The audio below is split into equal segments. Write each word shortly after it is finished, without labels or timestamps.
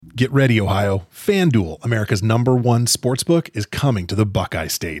Get ready, Ohio. FanDuel, America's #1 sportsbook, is coming to the Buckeye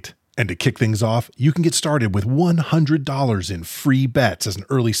State. And to kick things off, you can get started with $100 in free bets as an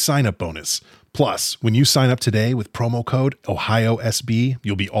early sign-up bonus. Plus, when you sign up today with promo code OhioSB,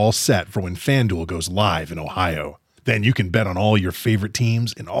 you'll be all set for when FanDuel goes live in Ohio. Then you can bet on all your favorite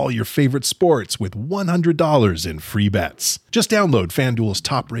teams and all your favorite sports with $100 in free bets. Just download FanDuel's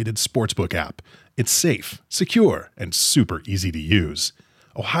top-rated sportsbook app. It's safe, secure, and super easy to use.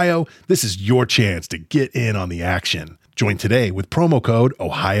 Ohio, this is your chance to get in on the action. Join today with promo code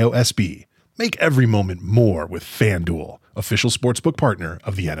OhioSB. Make every moment more with FanDuel, official sportsbook partner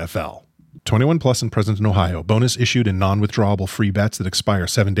of the NFL. 21 plus and present in Ohio. Bonus issued in non-withdrawable free bets that expire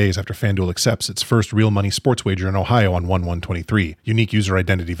 7 days after FanDuel accepts its first real money sports wager in Ohio on 1/1/23. Unique user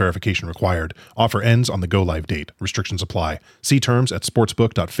identity verification required. Offer ends on the go-live date. Restrictions apply. See terms at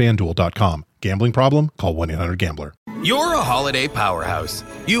sportsbook.fanduel.com. Gambling problem? Call 1-800-GAMBLER. You're a holiday powerhouse.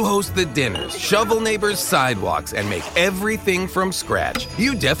 You host the dinners, shovel neighbors' sidewalks, and make everything from scratch.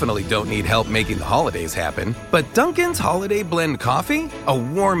 You definitely don't need help making the holidays happen. But Dunkin's Holiday Blend Coffee? A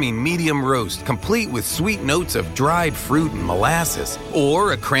warming medium roast complete with sweet notes of dried fruit and molasses.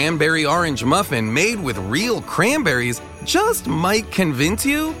 Or a cranberry orange muffin made with real cranberries just might convince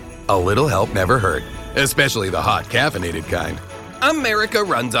you a little help never hurt. Especially the hot caffeinated kind. America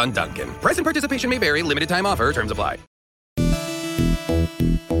runs on Dunkin'. Price and participation may vary. Limited time offer. Terms apply.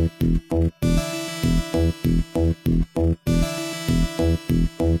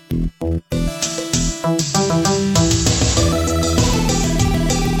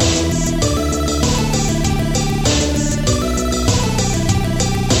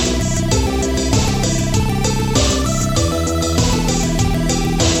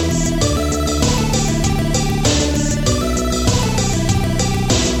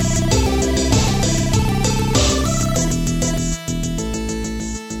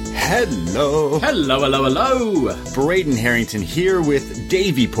 Hello. Braden Harrington here with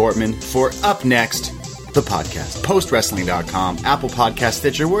Davey Portman for Up Next, the podcast. PostWrestling.com, Apple Podcast,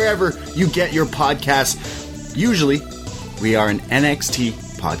 Stitcher, wherever you get your podcasts. Usually, we are an NXT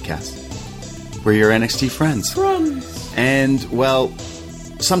podcast. We're your NXT friends. And, well,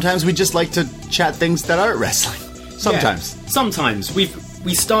 sometimes we just like to chat things that aren't wrestling. Sometimes. Yeah, sometimes. We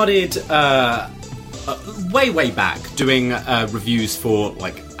started way back doing reviews for,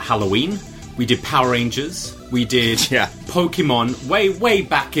 like, Halloween. We did Power Rangers. We did Pokemon way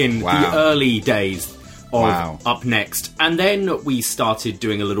back in the early days of Up Next. And then we started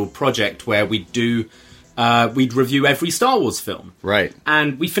doing a little project where we'd review every Star Wars film. Right.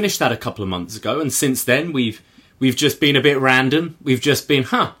 And we finished that a couple of months ago. And since then, we've just been a bit random. We've just been,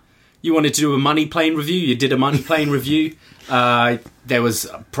 you wanted to do a Money Plane review? You did a Money Plane review. There was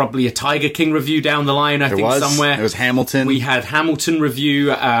probably a Tiger King review down the line, I think, somewhere. There was Hamilton. We had Hamilton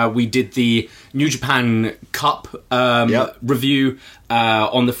review. We did the New Japan Cup review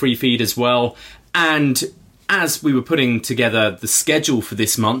on the free feed as well. And as we were putting together the schedule for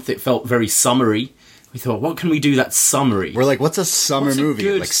this month, it felt very summery. We thought, what can we do that's summery? We're like, what's a summer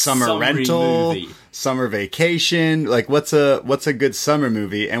movie? Like summer rental, summer vacation. Like, what's a good summer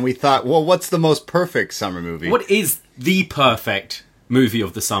movie? And we thought, well, what's the most perfect summer movie? What is the perfect movie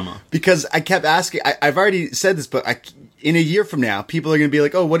of the summer? Because I kept asking, I've already said this, but in a year from now, people are going to be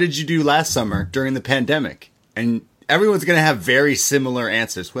like, oh, what did you do last summer during the pandemic? And everyone's going to have very similar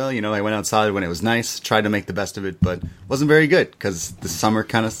answers. Well, I went outside when it was nice, tried to make the best of it, but wasn't very good because the summer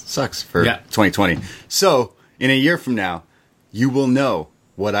kind of sucks for 2020. So, in a year from now, you will know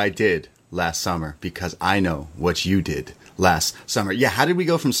what I did last summer because I know what you did last summer. Yeah, how did we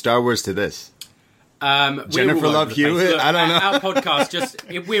go from Star Wars to this? Jennifer Love Hewitt? I don't know. Our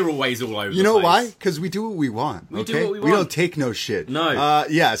podcast, we're always all over the place. You know why? Because we do what we want. We do what we want. We don't take no shit. No.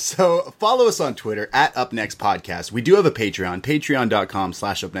 So follow us on Twitter at UpNext Podcast. We do have a Patreon,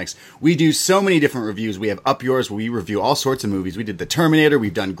 patreon.com/UpNext. We do so many different reviews. We have Up Yours, where we review all sorts of movies. We did The Terminator.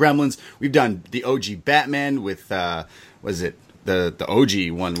 We've done Gremlins. We've done the OG Batman with, the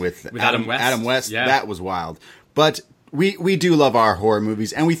OG one with Adam West? Adam West. Yeah. That was wild. But we do love our horror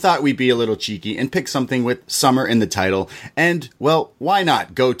movies, and we thought we'd be a little cheeky and pick something with summer in the title. And, well, why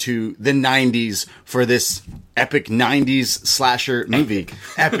not go to the 90s for this epic 90s slasher movie?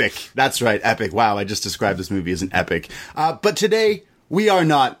 Epic. That's right, epic. Wow, I just described this movie as an epic. But today, we are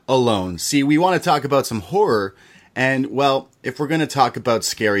not alone. See, we want to talk about some horror, and, well, if we're going to talk about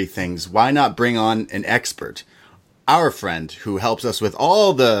scary things, why not bring on an expert? Our friend who helps us with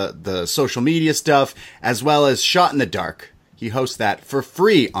all the social media stuff, as well as Shot in the Dark. He hosts that for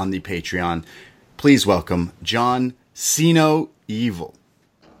free on the Patreon. Please welcome John Sino Evil.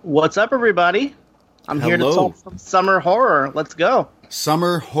 What's up, everybody? I'm here to talk some summer horror. Let's go.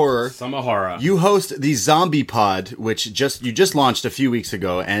 Summer Horror. Summer Horror. You host the Zombie Pod, which you just launched a few weeks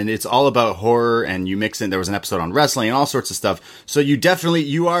ago, and it's all about horror. And you mix in. There was an episode on wrestling and all sorts of stuff. So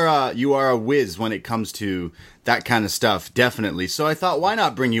you are a whiz when it comes to that kind of stuff, definitely. So I thought, why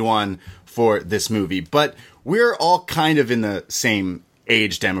not bring you on for this movie? But we're all kind of in the same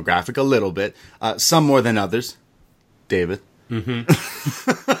age demographic, a little bit, some more than others. David. Mm-hmm.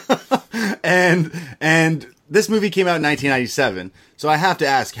 and this movie came out in 1997, so I have to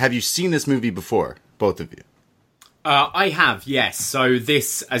ask, have you seen this movie before, both of you? I have, yes. So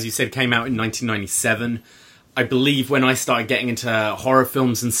this, as you said, came out in 1997. I believe when I started getting into horror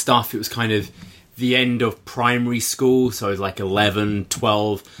films and stuff, it was kind of the end of primary school, so I was like 11,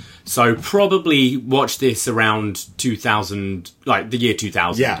 12. So probably watched this around 2000, like the year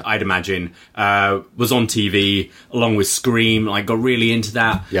 2000, yeah. I'd imagine. Was on TV along with Scream. I got really into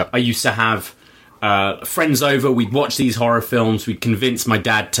that. Yep. I used to have friends over. We'd watch these horror films. We'd convince my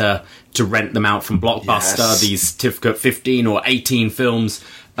dad to rent them out from Blockbuster, yes. these certificate 15 or 18 films.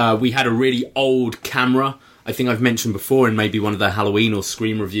 We had a really old camera. I think I've mentioned before in maybe one of the Halloween or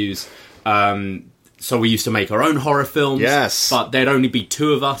Scream reviews. So we used to make our own horror films, yes. but there'd only be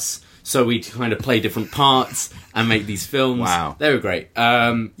two of us, so we'd kind of play different parts and make these films. Wow. They were great.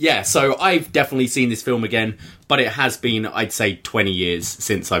 So I've definitely seen this film again, but it has been, I'd say, 20 years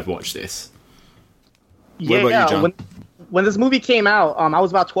since I've watched this. What about you, John? When this movie came out, I was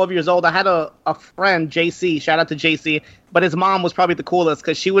about 12 years old. I had a friend, JC, shout out to JC, but his mom was probably the coolest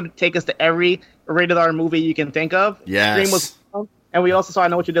because she would take us to every rated R movie you can think of. Yes. Scream was fun. And we also saw I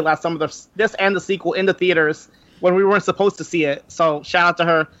Know What You Did Last Summer, this and the sequel in the theaters when we weren't supposed to see it. So shout out to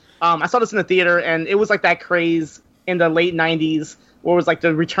her. I saw this in the theater, and it was like that craze in the late 90s where it was like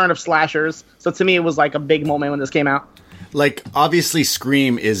the return of slashers. So to me, it was like a big moment when this came out. Like, obviously,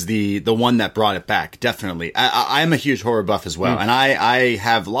 Scream is the one that brought it back, definitely. I'm a huge horror buff as well, and I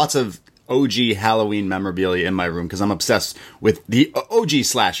have lots of OG Halloween memorabilia in my room because I'm obsessed with the OG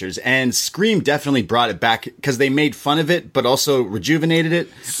slashers, and Scream definitely brought it back because they made fun of it, but also rejuvenated it.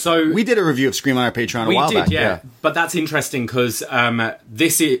 So we did a review of Scream on our Patreon a while back. Yeah. But that's interesting because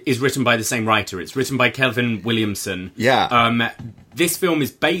this is written by the same writer. It's written by Kevin Williamson. Yeah. This film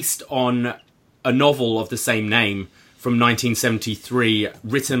is based on a novel of the same name from 1973,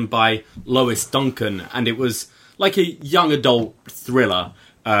 written by Lois Duncan, and it was like a young adult thriller.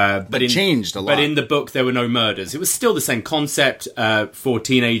 But changed a lot. But in the book, there were no murders. It was still the same concept. 4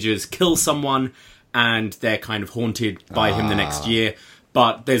 teenagers kill someone, and they're kind of haunted by him the next year.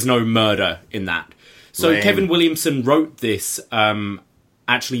 But there's no murder in that. So Lame. Kevin Williamson wrote this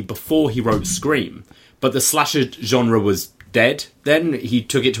actually before he wrote Scream. But the slasher genre was dead. Then he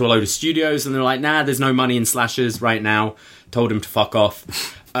took it to a load of studios, and they're like, nah, there's no money in slashers right now. Told him to fuck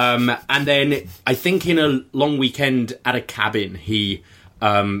off. And then I think in a long weekend at a cabin, he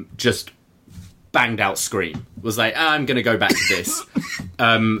just banged out Scream. Was like, I'm going to go back to this.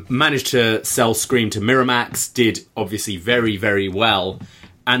 Managed to sell Scream to Miramax. Did obviously very, very well.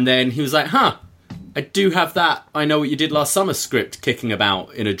 And then he was like, I do have that I Know What You Did Last Summer script kicking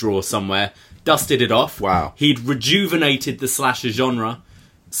about in a drawer somewhere. Dusted it off. Wow. He'd rejuvenated the slasher genre.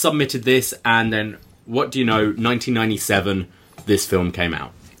 Submitted this. And then, what do you know, 1997, this film came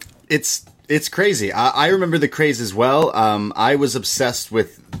out. It's crazy. I remember the craze as well. I was obsessed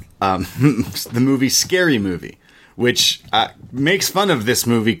with the movie Scary Movie, which makes fun of this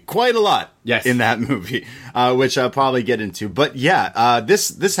movie quite a lot. Yes. In that movie, which I'll probably get into. But yeah,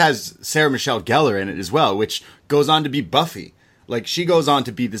 this has Sarah Michelle Gellar in it as well, which goes on to be Buffy. Like, she goes on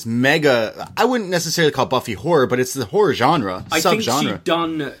to be this mega... I wouldn't necessarily call Buffy horror, but it's the horror genre, I subgenre. think she'd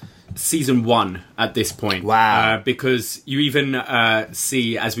done season 1 at this point. Wow. Because you even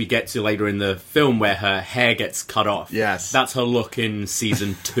see, as we get to later in the film, where her hair gets cut off. Yes. That's her look in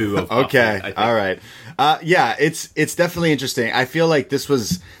season 2 of Buffy, Okay, I think. all right. Yeah, it's definitely interesting. I feel like this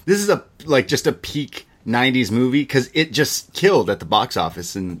is just a peak 90s movie because it just killed at the box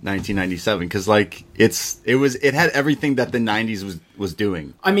office in 1997 because it had everything that the 90s was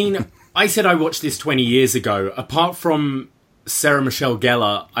doing. I mean, I said I watched this 20 years ago. Apart from Sarah Michelle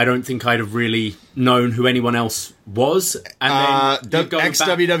Gellar, I don't think I'd have really known who anyone else was. And then the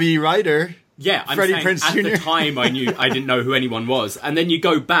ex-WWE writer. Yeah, I'm Freddie saying Prinze at Jr. the time I didn't know who anyone was. And then you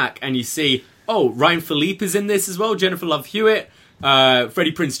go back and you see, Ryan Philippe is in this as well, Jennifer Love Hewitt,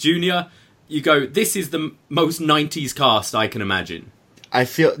 Freddie Prinze Jr. You go, this is the most 90s cast I can imagine.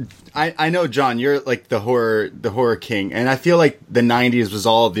 I know, John, you're like the horror king, and I feel like the 90s was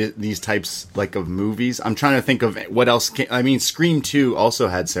all these types like of movies. I'm trying to think of what else Scream 2 also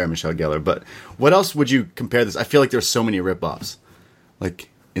had Sarah Michelle Gellar, but what else would you compare this? I feel like there's so many ripoffs, like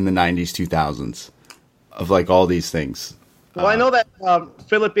in the 90s, 2000s, of like all these things. Well, I know that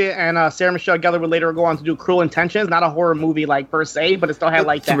Philip and Sarah Michelle Gellar would later go on to do Cruel Intentions, not a horror movie like per se, but it still had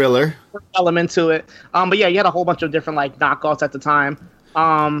like that thriller element to it. But yeah, you had a whole bunch of different like knockoffs at the time.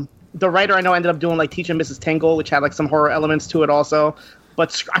 The writer I know ended up doing like Teaching Mrs. Tingle, which had like some horror elements to it also.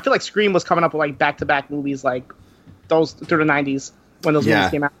 But I feel like Scream was coming up with like back-to-back movies like those through the 90s when those movies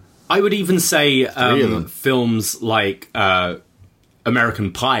came out. I would even say films like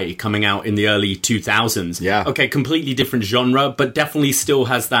American Pie coming out in the early 2000s. Yeah. Okay, completely different genre, but definitely still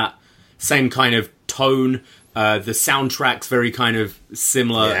has that same kind of tone. The soundtrack's very kind of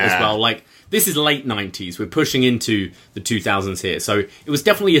similar as well. Like, this is late 90s. We're pushing into the 2000s here. So it was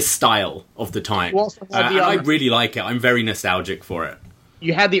definitely a style of the time. And I really like it. I'm very nostalgic for it.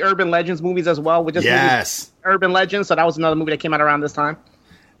 You had the Urban Legends movies as well. With just Urban Legends, so that was another movie that came out around this time.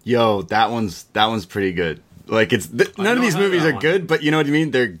 Yo, that one's pretty good. Like, none of these movies are good, but you know what I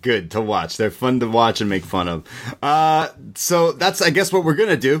mean? They're good to watch. They're fun to watch and make fun of. So that's, I guess, what we're going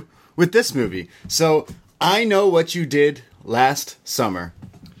to do with this movie. So, I Know What You Did Last Summer.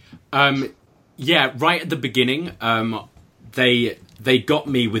 Yeah, right at the beginning, they got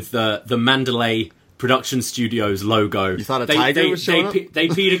me with the Mandalay Production Studios logo. You thought a tiger was showing up? They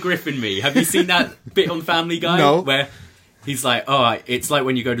Peter Griffin me. Have you seen that bit on Family Guy? No. Where he's like, oh, it's like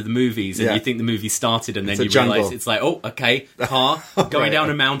when you go to the movies and you think the movie started and then you realise it's like, oh, okay, car, going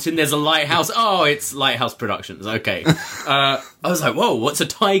down a mountain, there's a lighthouse. Oh, it's Lighthouse Productions. Okay. I was like, whoa, what's a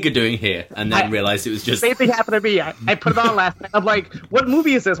tiger doing here? And then realised it was just... Same thing happened to me. I put it on last night. I'm like, what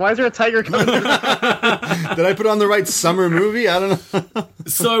movie is this? Why is there a tiger coming through? Did I put on the right summer movie? I don't know.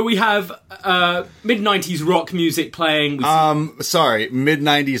 So we have mid-90s rock music playing. Sorry,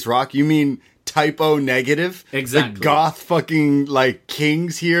 mid-90s rock? You mean... Typo Negative, exactly. The goth fucking like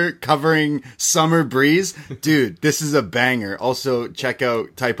kings here covering Summer Breeze, dude. This is a banger. Also, check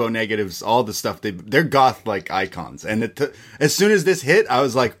out Typo Negative's all the stuff they're goth like icons. And as soon as this hit, I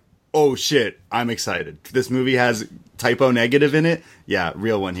was like, oh shit, I'm excited. This movie has Typo Negative in it. Yeah,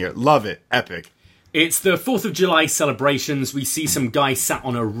 real one here. Love it. Epic. It's the 4th of July celebrations. We see some guy sat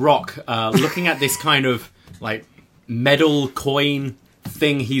on a rock, looking at this kind of like medal coin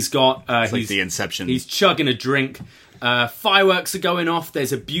thing he's got. It's like the Inception. He's chugging a drink. Fireworks are going off.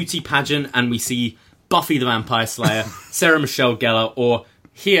 There's a beauty pageant, and we see Buffy the Vampire Slayer, Sarah Michelle Gellar, or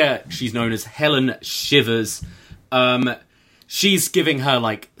here she's known as Helen Shivers. She's giving her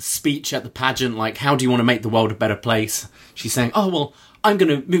like speech at the pageant, like, how do you want to make the world a better place? She's saying, oh, well, I'm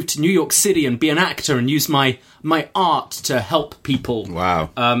going to move to New York City and be an actor and use my art to help people.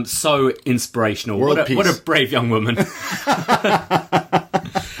 Wow. So inspirational. World What a brave young woman.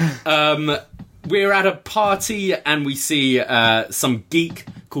 We're at a party and we see some geek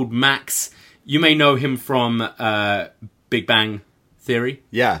called Max. You may know him from Big Bang Theory.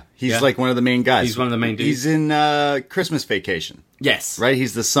 Yeah, he's like one of the main guys. He's one of the main dudes. He's in Christmas Vacation. Yes. Right?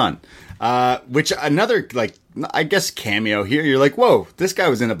 He's the son. Which another, like, I guess cameo here. You're like, whoa, this guy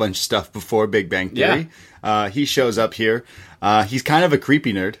was in a bunch of stuff before Big Bang Theory. Yeah. He shows up here. He's kind of a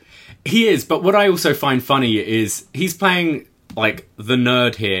creepy nerd. He is, but what I also find funny is he's playing, like, the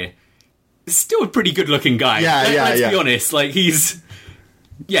nerd here. Still a pretty good-looking guy. Let's be honest. Like, he's...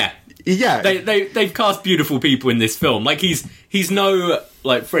 Yeah. Yeah. They've cast beautiful people in this film. Like, he's no,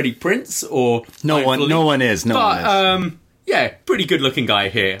 like, Freddie Prinze or... No one is. Yeah, pretty good-looking guy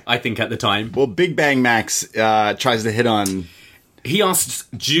here, I think, at the time. Well, Big Bang Max tries to hit on... He asks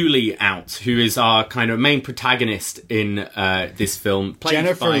Julie out, who is our kind of main protagonist in this film. Played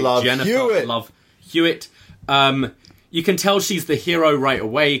Jennifer by Love Hewitt. You can tell she's the hero right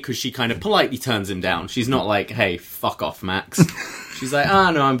away because she kind of politely turns him down. She's not like, hey, fuck off, Max. She's like,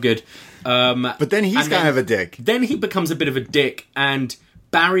 no, I'm good. But then he's kind of a dick. Then he becomes a bit of a dick, and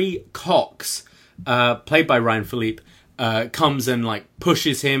Barry Cox, played by Ryan Philippe, comes and like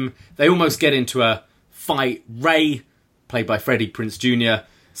pushes him. They almost get into a fight. Ray, played by Freddie Prinze Jr.,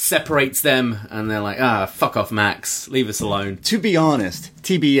 separates them, and they're like, fuck off, Max. Leave us alone. To be honest,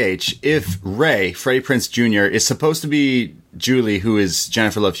 TBH, if Ray, Freddie Prinze Jr., is supposed to be Julie, who is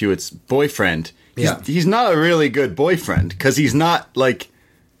Jennifer Love Hewitt's boyfriend, he's not a really good boyfriend, because he's not, like,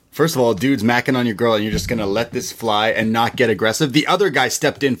 first of all, dude's macking on your girl, and you're just going to let this fly and not get aggressive. The other guy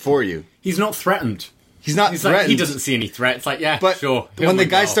stepped in for you. He's not threatened. He's not threatened. Like, he doesn't see any threat. It's like, but sure. When the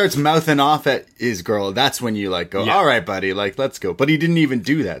guy starts mouthing off at his girl, that's when you like go, all right, buddy, like, let's go. But he didn't even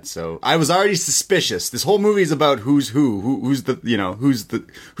do that. So I was already suspicious. This whole movie is about who's the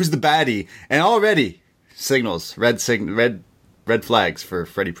baddie, and already signals, red flags for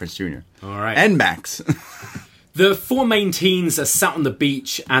Freddie Prinze Jr. All right. And Max. The four main teens are sat on the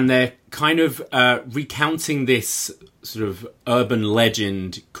beach and they're kind of recounting this sort of urban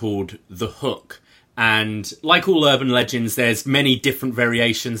legend called The Hook. And like all urban legends, there's many different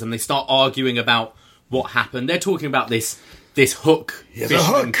variations, and they start arguing about what happened. They're talking about this Hook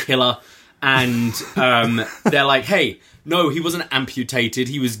fisherman killer, and they're like, hey, no, he wasn't amputated,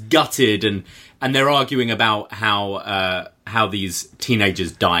 he was gutted, and they're arguing about how these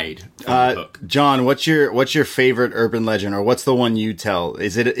teenagers died from the Hook. John, what's your favorite urban legend, or what's the one you tell?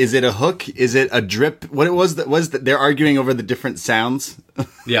 Is it a hook? Is it a drip? What it was that they're arguing over the different sounds?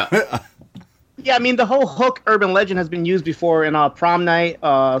 Yeah. Yeah, I mean, the whole Hook urban legend has been used before in Prom Night,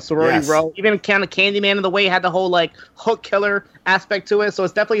 Sorority Row. Even kind of Candyman in the Way had the whole, like, Hook killer aspect to it. So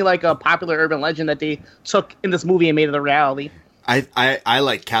it's definitely, like, a popular urban legend that they took in this movie and made it a reality. I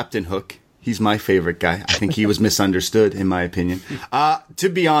like Captain Hook. He's my favorite guy. I think he was misunderstood, in my opinion. To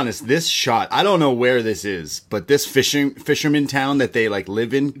be honest, this shot, I don't know where this is, but this fisherman town that they, like,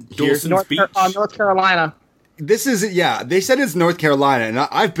 live in here. North Carolina. This is, they said it's North Carolina, and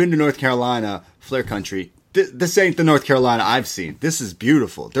I've been to North Carolina, Flair Country. This ain't the North Carolina I've seen. This is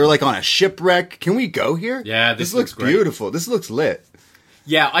beautiful. They're like on a shipwreck. Can we go here? Yeah, this looks great. Beautiful. This looks lit.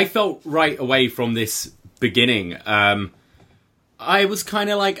 Yeah, I felt right away from this beginning. I was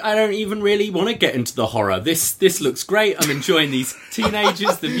kind of like, I don't even really want to get into the horror. This looks great. I'm enjoying these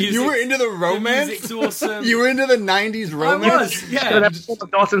teenagers. The music. You were into the romance? The music's awesome. You were into the 90s romance? I was, yeah. An episode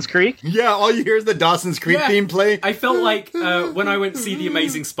of Dawson's Creek? Yeah, all you hear is the Dawson's Creek theme play. I felt like when I went to see The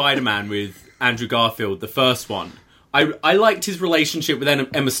Amazing Spider-Man with Andrew Garfield, the first one, I liked his relationship with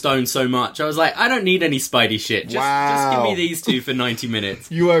Emma Stone so much. I was like, I don't need any Spidey shit. Just give me these two for 90 minutes.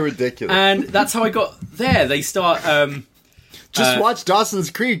 You are ridiculous. And that's how I got there. They start... Just watch Dawson's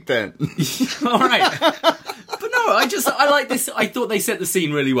Creek, then. All right. But no, I like this. I thought they set the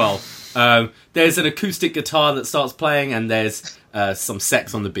scene really well. There's an acoustic guitar that starts playing, and there's some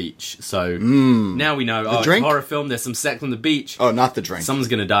sex on the beach. So now we know, it's a horror film, there's some sex on the beach. Oh, not the drink. Someone's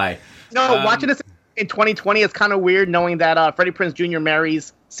going to die. No, watching this in 2020 is kind of weird, knowing that Freddie Prinze Jr.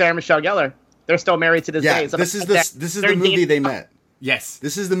 marries Sarah Michelle Gellar. They're still married to this day. So this is the movie they met. Yes.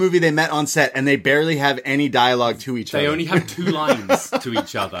 This is the movie they met on set, and they barely have any dialogue to each other. They only have 2 lines to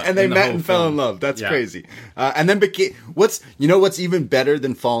each other. And they met and fell in love. That's crazy. And then what's even better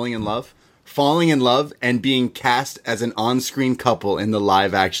than falling in love? Falling in love and being cast as an on-screen couple in the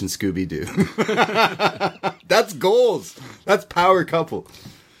live-action Scooby-Doo. That's goals. That's power couple.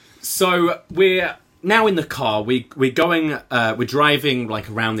 So we're now in the car. We're driving like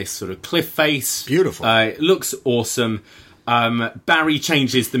around this sort of cliff face. Beautiful. It looks awesome. Barry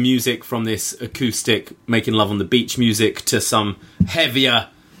changes the music from this acoustic making love on the beach music to some heavier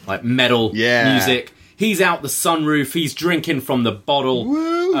like metal music. He's out the sunroof, he's drinking from the bottle.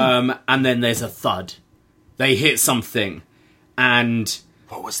 And then there's a thud. They hit something. And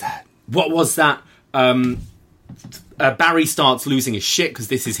what was that? Barry starts losing his shit because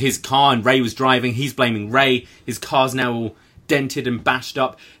this is his car and Ray was driving. He's blaming Ray. His car's now all dented and bashed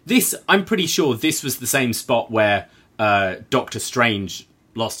up. I'm pretty sure this was the same spot where Doctor Strange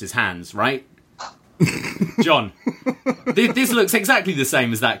lost his hands, right? John, this looks exactly the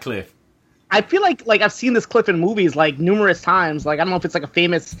same as that cliff. I feel like I've seen this cliff in movies like numerous times. Like I don't know if it's like a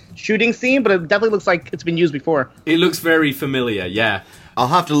famous shooting scene, but it definitely looks like it's been used before. It looks very familiar, yeah. I'll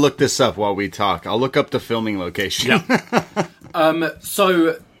have to look this up while we talk. I'll look up the filming location. Yeah.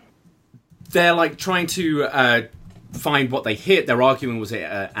 So they're like trying to find what they hit. They're arguing, was it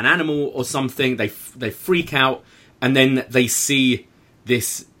an animal or something? They freak out. And then they see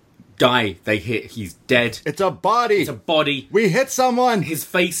this guy they hit. He's dead. It's a body. We hit someone. His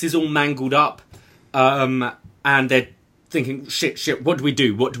face is all mangled up. And they're thinking, shit, what do we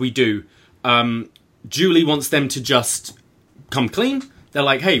do? Julie wants them to just come clean. They're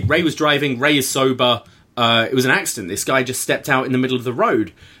like, hey, Ray was driving. Ray is sober. It was an accident. This guy just stepped out in the middle of the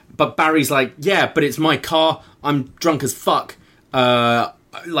road. But Barry's like, yeah, but it's my car. I'm drunk as fuck.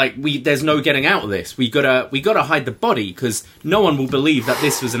 There's no getting out of this. We gotta hide the body because no one will believe that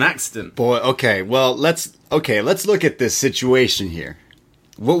this was an accident. Boy, okay. Well, let's look at this situation here.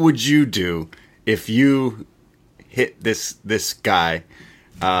 What would you do if you hit this guy?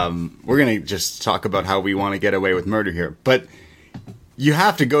 We're gonna just talk about how we want to get away with murder here, but you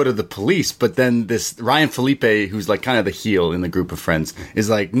have to go to the police. But then this Ryan Felipe, who's like kind of the heel in the group of friends, is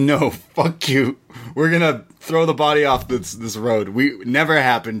like, no, fuck you. We're gonna throw the body off this road.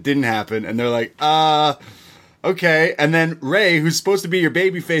 Didn't happen. And they're like, okay. And then Ray, who's supposed to be your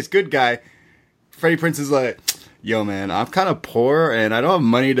babyface good guy, Freddie Prinze is like, yo, man, I'm kind of poor and I don't have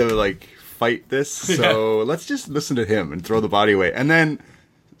money to like fight this. So let's just listen to him and throw the body away. And then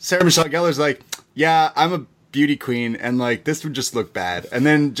Sarah Michelle Gellar's like, yeah, I'm a beauty queen and like this would just look bad. And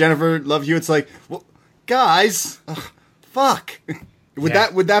then Jennifer Love Hewitt's like, well, guys, fuck. Would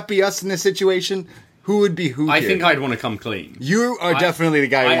that be us in this situation? Who would be who? I think I'd want to come clean. You are definitely the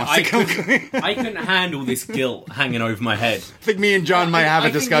guy who wants to come clean. I couldn't handle this guilt hanging over my head. I think me and John might have a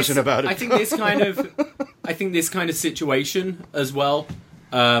discussion about it. I think this kind of situation as well.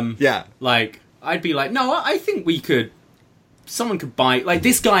 Like I'd be like, no, I think someone could buy. Like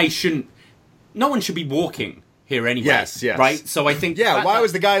this guy shouldn't. No one should be walking here anyway. Yes. Right. So I think. Yeah. Why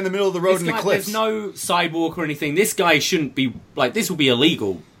was the guy in the middle of the road in the cliffs? There's no sidewalk or anything. This guy shouldn't be like. This would be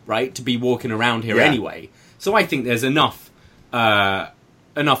illegal. Right, to be walking around here anyway. So I think there's enough doubt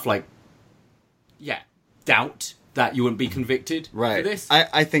that you wouldn't be convicted for this.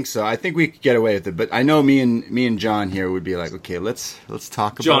 I think so. I think we could get away with it. But I know me and John here would be like, okay, let's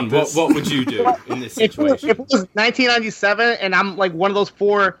talk about this. John, what would you do in this situation? If it was 1997 and I'm like one of those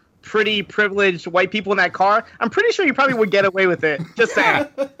 4 pretty privileged white people in that car, I'm pretty sure you probably would get away with it. Just saying.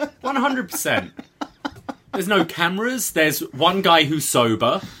 100%. There's no cameras. There's one guy who's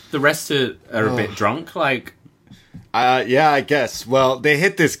sober. The rest are a bit drunk. Like, yeah, I guess. Well, they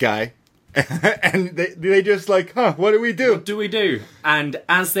hit this guy, and they just like, what do we do? What do we do? And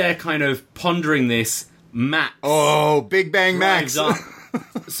as they're kind of pondering this, Max. Oh, Big Bang Max.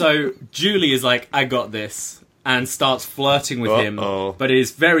 So Julie is like, I got this, and starts flirting with him, but it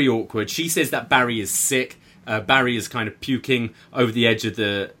is very awkward. She says that Barry is sick. Barry is kind of puking over the edge of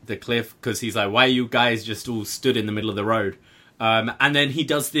the cliff because he's like, why are you guys just all stood in the middle of the road? And then he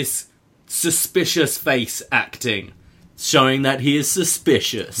does this suspicious face acting, showing that he is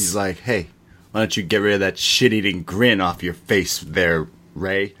suspicious. He's like, hey, why don't you get rid of that shit-eating grin off your face there,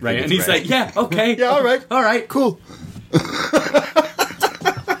 Ray? And he's like, yeah, okay. Yeah, all right, cool.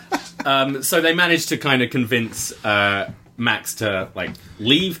 So they managed to kind of convince Max to like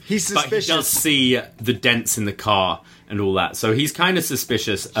leave. He's suspicious. But he does see the dents in the car and all that, so he's kind of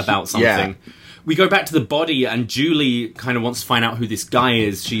suspicious about something. Yeah. We go back to the body, and Julie kind of wants to find out who this guy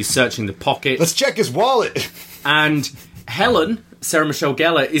is. She's searching the pocket. Let's check his wallet. And Helen, Sarah Michelle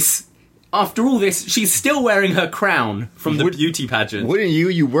Gellar, is, after all this, she's still wearing her crown from the beauty pageant. Wouldn't you?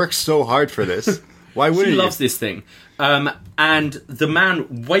 You worked so hard for this. Why wouldn't you? She loves this thing. And the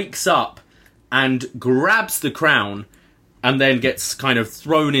man wakes up and grabs the crown and then gets kind of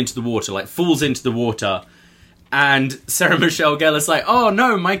thrown into the water, like falls into the water. And Sarah Michelle Gellar's like, oh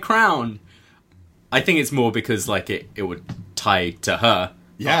no, my crown. I think it's more because like it would tie to her.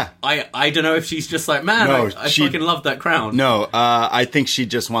 Yeah. I don't know if she's just like, man, no, I fucking love that crown. No, I think she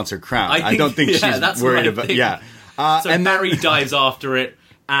just wants her crown. I don't think she's worried about... Think. Yeah. And Barry dives after it,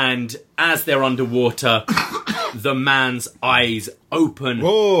 and as they're underwater, the man's eyes open.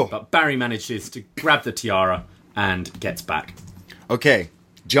 Whoa. But Barry manages to grab the tiara and gets back. Okay,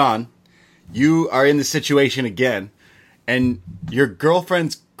 John, you are in the situation again, and your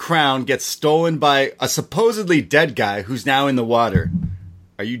girlfriend's crown gets stolen by a supposedly dead guy who's now in the water.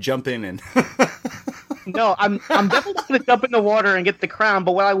 Are you jumping in? No, I'm definitely not going to jump in the water and get the crown.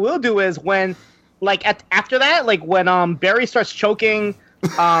 But what I will do is when, like, after that, like when Barry starts choking,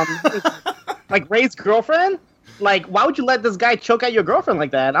 like Ray's girlfriend. Like, why would you let this guy choke out your girlfriend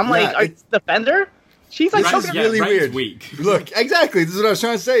like that? I'm like, are you the defender? She's like choking. Really Ray's weird. Weak. Look, exactly. This is what I was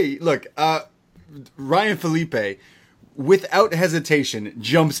trying to say. Look, Ryan Felipe, without hesitation,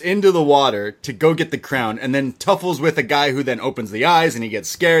 jumps into the water to go get the crown, and then tuffles with a guy who then opens the eyes, and he gets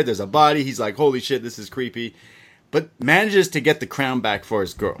scared. There's a body. He's like, holy shit, this is creepy. But manages to get the crown back for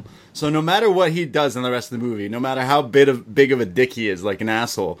his girl. So no matter what he does in the rest of the movie, no matter how big of a dick he is, like an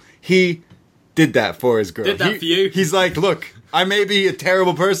asshole, he did that for his girl. Did that for you? He's like, look, I may be a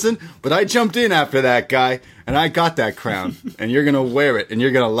terrible person, but I jumped in after that guy, and I got that crown, and you're gonna wear it, and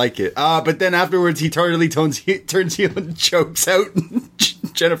you're gonna like it. But then afterwards, he totally turns heel and chokes out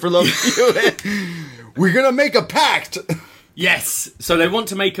Jennifer Love Hewitt. We're gonna make a pact. Yes. So they want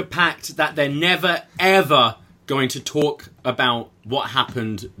to make a pact that they're never, ever going to talk about what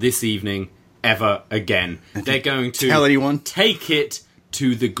happened this evening ever again. They're going to tell anyone. Take it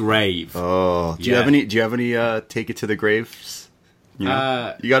to the grave. Oh, do you have any take it to the graves? You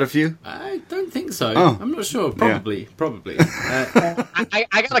know? You got a few? I don't think so. Oh. I'm not sure. Probably. I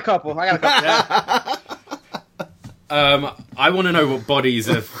got a couple. Yeah. I want to know what bodies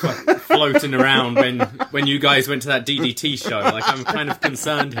are floating around when you guys went to that DDT show. Like, I'm kind of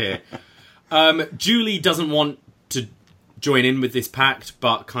concerned here. Julie doesn't want to join in with this pact,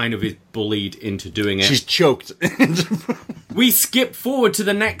 but kind of is bullied into doing it. She's choked. We skip forward to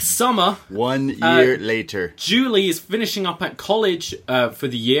the next summer. 1 year later. Julie is finishing up at college for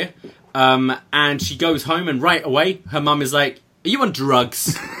the year, and she goes home, and right away, her mum is like, are you on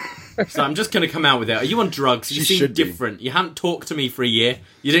drugs? So I'm just going to come out with it. Are you on drugs? You seem different. You haven't talked to me for a year.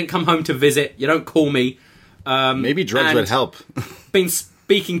 You didn't come home to visit. You don't call me. Maybe drugs would help. Been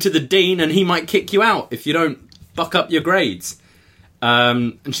speaking to the dean, and he might kick you out if you don't fuck up your grades.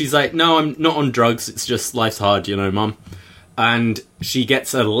 And she's like, no, I'm not on drugs. It's just life's hard, Mum. And she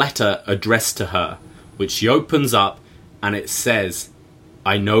gets a letter addressed to her, which she opens up, and it says,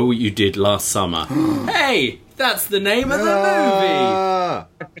 I know what you did last summer. Hey, that's the name of the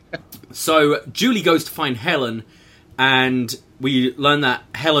movie. So Julie goes to find Helen, and we learn that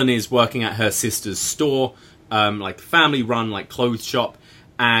Helen is working at her sister's store, like family-run, like clothes shop,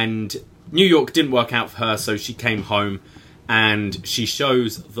 and New York didn't work out for her, so she came home, and she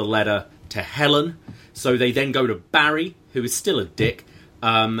shows the letter to Helen. So they then go to Barry, who is still a dick,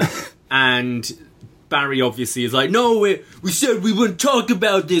 and Barry obviously is like, no, we said we wouldn't talk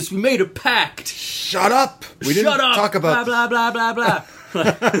about this. We made a pact. Shut up. We didn't talk about blah, blah, blah, blah, blah. No,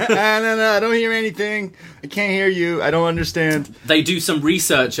 I don't hear anything. I can't hear you. I don't understand. They do some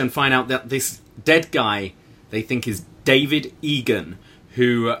research and find out that this dead guy, they think is David Egan,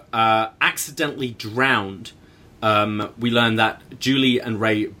 who accidentally drowned. We learn that Julie and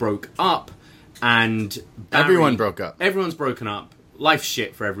Ray broke up, and Barry, everyone broke up. Everyone's broken up. Life's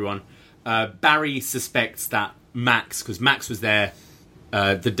shit for everyone. Barry suspects that Max, because Max was there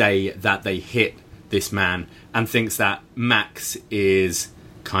the day that they hit this man, and thinks that Max is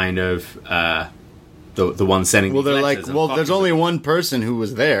kind of the one sending. Well, they're like, there's only one person who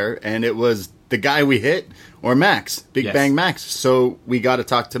was there, and it was the guy we hit, or Max, Big Bang Max. So we got to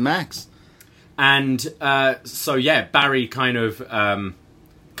talk to Max. And so Barry kind of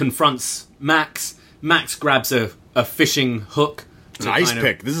confronts Max. Max grabs a fishing hook. It's an ice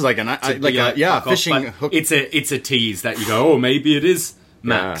pick. This is like a fishing hook. It's a tease that you go, oh, maybe it is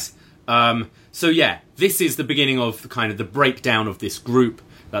Max. Yeah. This is the beginning of kind of the breakdown of this group,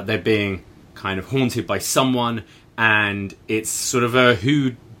 that they're being kind of haunted by someone, and it's sort of a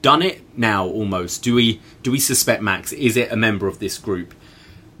who done it now almost. Do we suspect Max? Is it a member of this group?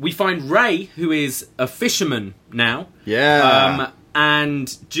 We find Ray, who is a fisherman now. Yeah.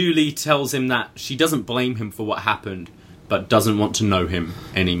 And Julie tells him that she doesn't blame him for what happened, but doesn't want to know him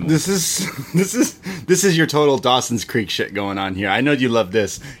anymore. This is your total Dawson's Creek shit going on here. I know you love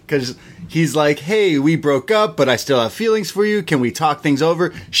this, because he's like, hey, we broke up, but I still have feelings for you. Can we talk things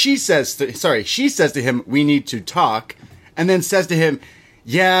over? She says to him, we need to talk, and then says to him,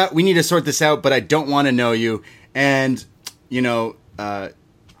 yeah, we need to sort this out, but I don't want to know you, and,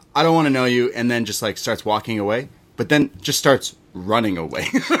 I don't want to know you, and then just, like, starts walking away, but then just starts running away.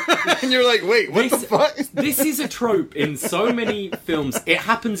 And you're like, wait, what the fuck? This is a trope in so many films. It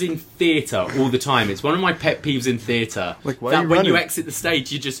happens in theatre all the time. It's one of my pet peeves in theatre. Like, why that are you when running? you exit the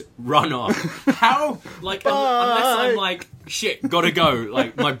stage, you just run off. How? Like, unless I'm like, shit, gotta go.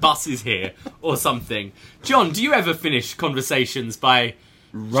 Like, my bus is here or something. John, do you ever finish conversations by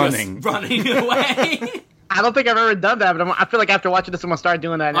running away? I don't think I've ever done that, but I feel like after watching this, I'm going to start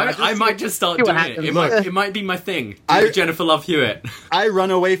doing that. I might just start doing it. It might be my thing. Jennifer Love Hewitt. I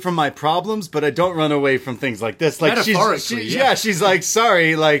run away from my problems, but I don't run away from things like this. Like she's like,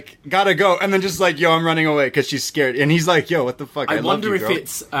 sorry, like, gotta go. And then just like, yo, I'm running away because she's scared. And he's like, yo, what the fuck? I wonder if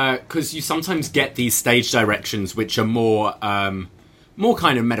it's, because you sometimes get these stage directions which are more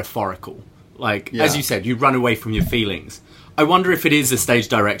kind of metaphorical. Like, as you said, you run away from your feelings. I wonder if it is a stage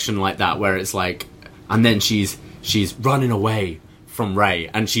direction like that, where it's like, and then she's running away from Ray,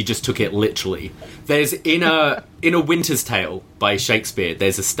 and she just took it literally. There's in a Winter's Tale by Shakespeare,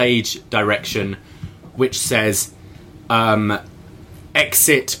 there's a stage direction which says,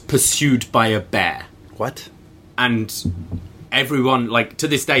 exit pursued by a bear. What? And everyone, like, to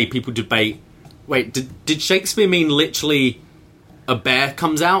this day, people debate, wait, did Shakespeare mean literally a bear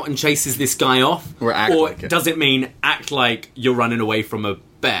comes out and chases this guy off? Or does it mean act like you're running away from a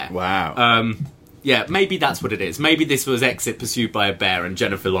bear? Wow. Yeah, maybe that's what it is. Maybe this was exit pursued by a bear, and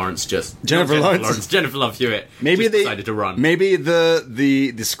Jennifer Love Hewitt. Maybe they decided to run. Maybe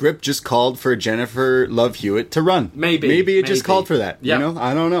the script just called for Jennifer Love Hewitt to run. Maybe it just called for that. Yep.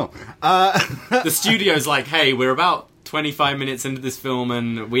 I don't know. The studio's like, hey, we're about 25 minutes into this film,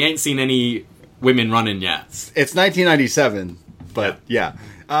 and we ain't seen any women running yet. It's 1997, but yeah.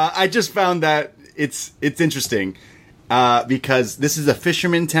 I just found that it's interesting because this is a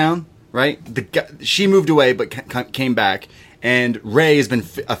fisherman town. Right? She moved away but came back, and Ray has been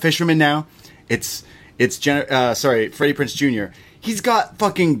a fisherman now. It's Freddie Prinze Jr. He's got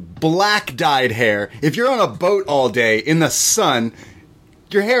fucking black dyed hair. If you're on a boat all day in the sun,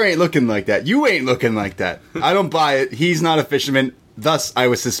 your hair ain't looking like that. You ain't looking like that. I don't buy it. He's not a fisherman. Thus, I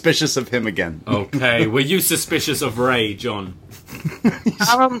was suspicious of him again. Okay, were you suspicious of Ray, John?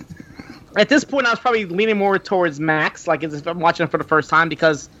 At this point, I was probably leaning more towards Max, like as if I'm watching it for the first time,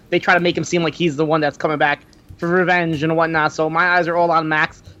 because they try to make him seem like he's the one that's coming back for revenge and whatnot. So my eyes are all on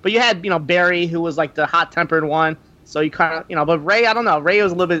Max. But you had, Barry, who was like the hot-tempered one. So you kind of, but Ray, I don't know. Ray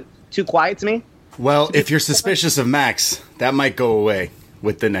was a little bit too quiet to me. Well, if you're suspicious of Max, that might go away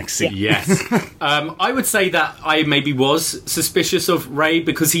with the next scene. Yes. I would say that I maybe was suspicious of Ray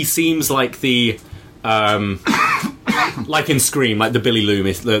because he seems like the... like in Scream, like the Billy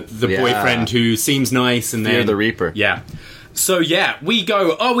Loomis, the boyfriend who seems nice and then... Fear the Reaper. Yeah. So yeah, we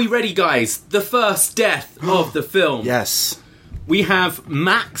go, are we ready, guys? The first death of the film. Yes. We have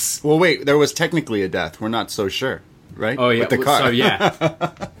Max. Well, wait, there was technically a death. We're not so sure, right? Oh, yeah. With the car. So,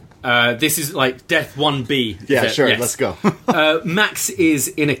 yeah. This is like death 1B. Yeah, sure, yes. Let's go. Max is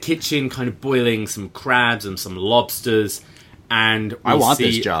in a kitchen kind of boiling some crabs and some lobsters. And I want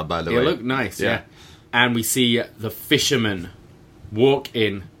this job, by the way. It looked nice, yeah. And we see the fisherman walk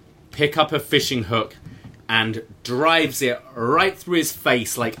in, pick up a fishing hook, and drives it right through his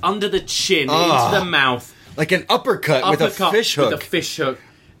face, like under the chin, into the mouth. Like an uppercut with a fish hook. With a fish hook.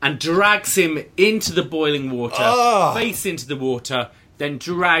 And drags him into the boiling water, face into the water, then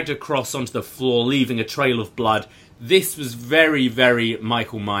dragged across onto the floor, leaving a trail of blood. This was very, very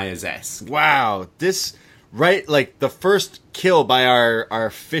Michael Myers-esque. Wow. This... Right, like the first kill by our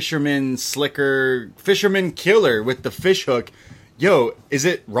fisherman killer with the fish hook. Yo, is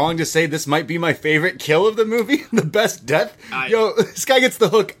it wrong to say this might be my favorite kill of the movie? The best death? Yo, this guy gets the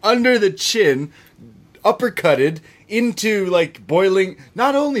hook under the chin, uppercutted into like boiling,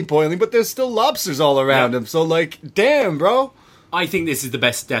 not only boiling, but there's still lobsters all around him. So like, damn, bro. I think this is the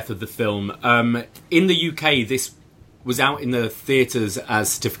best death of the film. In the UK, this was out in the theatres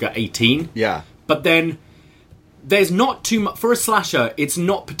as Certificate 18. Yeah. But then... there's not too much... For a slasher, it's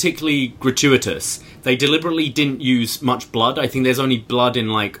not particularly gratuitous. They deliberately didn't use much blood. I think there's only blood in,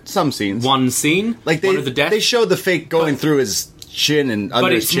 like... some scenes. One scene. Like, one of the deaths. They show the fake going through his chin and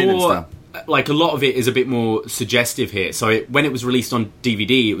under his chin and stuff. Like, a lot of it is a bit more suggestive here. So when it was released on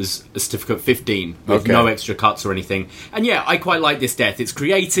DVD, it was a Certificate 15 with no extra cuts or anything. And yeah, I quite like this death. It's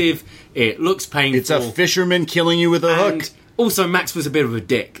creative. It looks painful. It's a fisherman killing you with a hook. Also, Max was a bit of a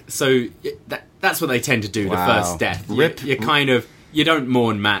dick. So that's what they tend to do, the first death. You kind of... you don't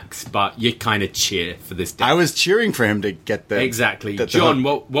mourn Max, but you kind of cheer for this death. I was cheering for him to get the... Exactly. John,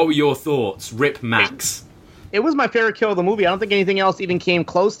 what were your thoughts? Rip Max. It was my favorite kill of the movie. I don't think anything else even came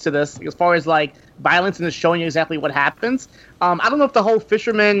close to this as far as like violence and just showing you exactly what happens. I don't know if the whole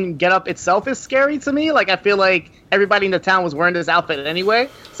fisherman getup itself is scary to me. Like I feel like everybody in the town was wearing this outfit anyway,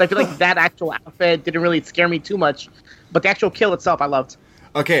 so I feel like that actual outfit didn't really scare me too much. But the actual kill itself, I loved.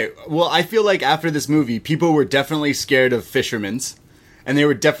 Okay, well, I feel like after this movie, people were definitely scared of fishermen's, and they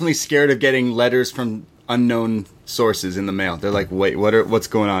were definitely scared of getting letters from unknown sources in the mail. They're like, wait, what's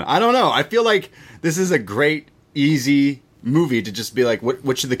going on? I don't know. I feel like this is a great, easy movie to just be like,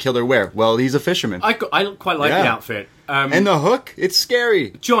 what should the killer wear? Well, he's a fisherman. I quite like the outfit. And the hook, it's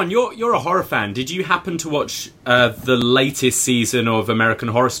scary. John, you're a horror fan. Did you happen to watch the latest season of American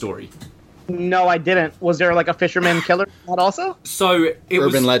Horror Story? No, I didn't. Was there like a fisherman killer also? So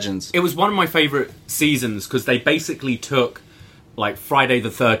Urban Legends. It was one of my favorite seasons because they basically took like Friday the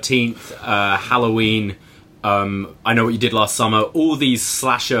 13th, Halloween, I Know What You Did Last Summer, all these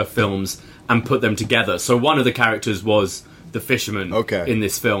slasher films and put them together. So one of the characters was the fisherman in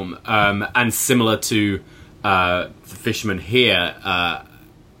this film. And similar to the fisherman here,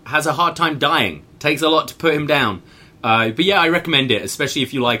 has a hard time dying. Takes a lot to put him down. But yeah, I recommend it, especially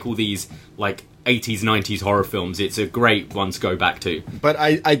if you like all these like 80s, 90s horror films. It's a great one to go back to. But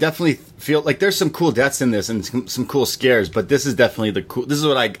I definitely feel like there's some cool deaths in this and some cool scares, but this is definitely this is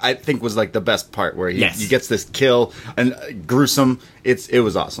what I think was like the best part, where he gets this kill and gruesome. It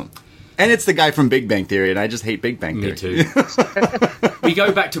was awesome. And it's the guy from Big Bang Theory, and I just hate Big Bang Theory. Me too. We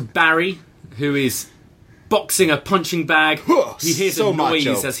go back to Barry, who is boxing a punching bag. He hears a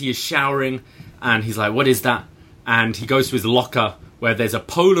noise as he is showering, and he's like, what is that? And he goes to his locker, where there's a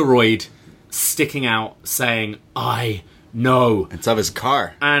Polaroid sticking out saying, I know. It's of his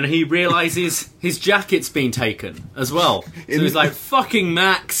car. And he realizes his jacket's been taken as well. So he's like, fucking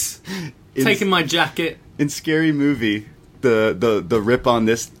Max, taking my jacket. In Scary Movie, the rip on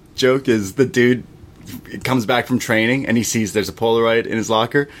this joke is the dude comes back from training and he sees there's a Polaroid in his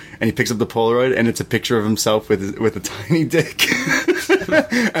locker, and he picks up the Polaroid and it's a picture of himself with a tiny dick.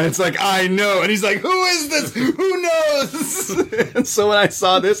 And it's like, I know. And he's like, who is this? Who knows? And so when I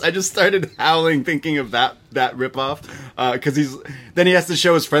saw this, I just started howling thinking of that ripoff. Because then he has to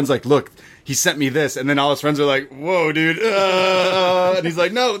show his friends, like, look, he sent me this. And then all his friends are like, whoa, dude. And he's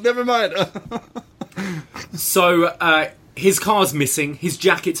like, no, never mind. So his car's missing. His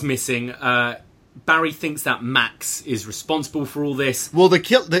jacket's missing. Barry thinks that Max is responsible for all this. Well,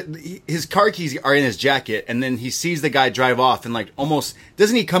 his car keys are in his jacket, and then he sees the guy drive off, and like almost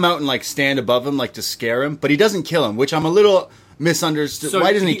doesn't he come out and like stand above him like to scare him? But he doesn't kill him, which I'm a little misunderstood. So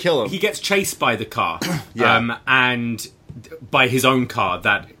why doesn't he kill him? He gets chased by the car, and by his own car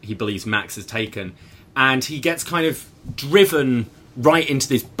that he believes Max has taken, and he gets kind of driven right into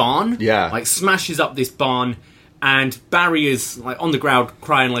this barn. Yeah, like smashes up this barn. And Barry is like on the ground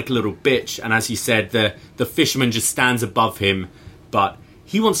crying like a little bitch. And as you said, the fisherman just stands above him. But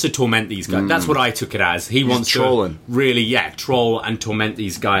he wants to torment these guys. That's what I took it as. He's wants trolling. To really, troll and torment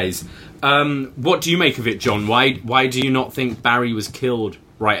these guys. What do you make of it, John? Why do you not think Barry was killed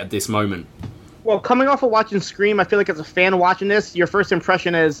right at this moment? Well, coming off of watching Scream, I feel like as a fan watching this, your first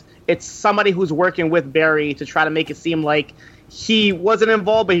impression is it's somebody who's working with Barry to try to make it seem like he wasn't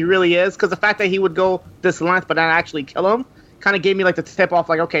involved, but he really is. Because the fact that he would go this length but not actually kill him kind of gave me like the tip off,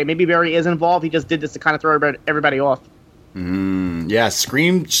 like, okay, maybe Barry is involved. He just did this to kind of throw everybody off. Yeah,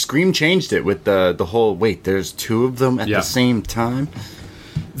 Scream changed it with the whole, wait, there's two of them at the same time?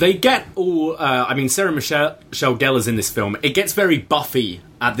 They get all... Sarah Michelle Gellar's in this film. It gets very Buffy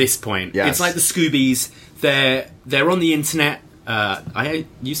at this point. Yes. It's like the Scoobies. They're on the internet. I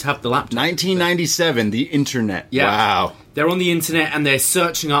used to have the laptop. 1997, the internet. Yeah. Wow. They're on the internet and they're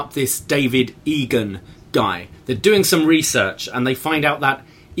searching up this David Egan guy. They're doing some research and they find out that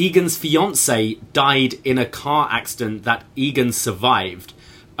Egan's fiancée died in a car accident that Egan survived.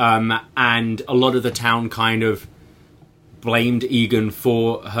 And a lot of the town kind of blamed Egan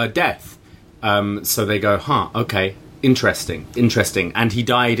for her death. So they go, okay, interesting. And he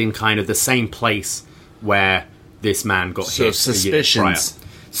died in kind of the same place where this man got hit suspicions. A year prior.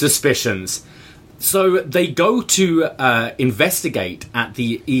 Suspicions. So they go to investigate at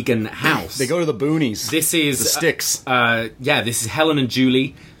the Egan house. They go to the boonies. This is the sticks. This is Helen and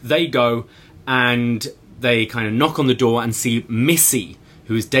Julie. They go and they kind of knock on the door and see Missy,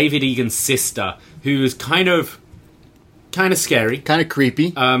 who is David Egan's sister, who is kind of scary, kind of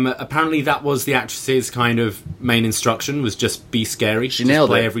creepy. Apparently, that was the actress's kind of main instruction: was just be scary. She nailed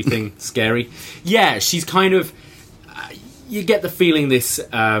play it. Everything scary. Yeah, she's kind of. You get the feeling this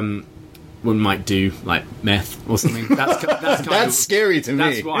one might do like meth or something. That's kind that's scary to me.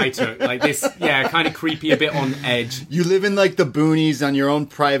 That's what I took. Like this, kind of creepy, a bit on edge. You live in like the boonies on your own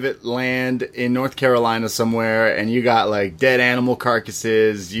private land in North Carolina somewhere, and you got like dead animal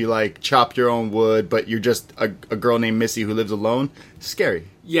carcasses. You like chop your own wood, but you're just a girl named Missy who lives alone. Scary.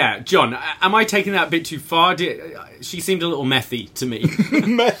 Yeah, John, am I taking that a bit too far? She seemed a little methy to me.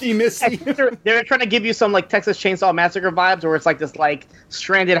 Methy Missy. They're trying to give you some like Texas Chainsaw Massacre vibes, where it's like this like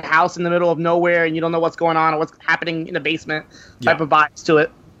stranded house in the middle of nowhere, and you don't know what's going on or what's happening in the basement type of vibes to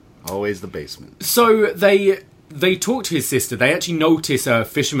it. Always the basement. So they talk to his sister. They actually notice a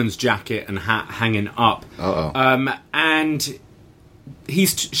fisherman's jacket and hat hanging up. And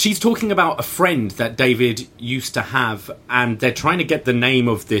she's talking about a friend that David used to have, and they're trying to get the name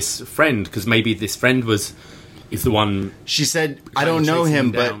of this friend because maybe this friend is the one. She said, "I don't know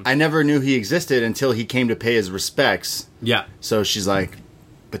him, but I never knew he existed until he came to pay his respects." Yeah. So she's like,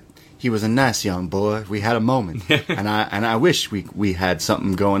 "But he was a nice young boy. We had a moment, and I wish we had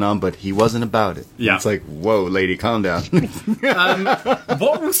something going on, but he wasn't about it." Yeah. It's like, whoa, lady, calm down.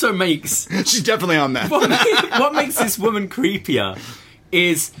 What also makes she's definitely on that. What makes this woman creepier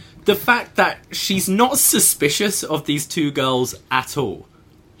is the fact that she's not suspicious of these two girls at all.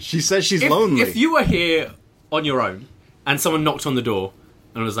 She says she's lonely. If you were here on your own and someone knocked on the door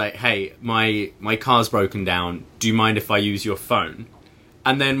and was like, "Hey, my car's broken down. Do you mind if I use your phone?"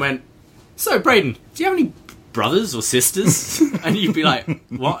 And then went, "So, Braden, do you have any brothers or sisters?" And you'd be like,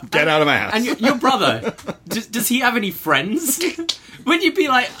 "What? Get out of my house." And your brother, does he have any friends? Wouldn't you be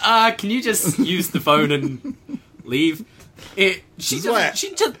like, can you just use the phone and leave? She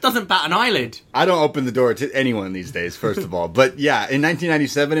just doesn't bat an eyelid. I don't open the door to anyone these days, first of all. But yeah, in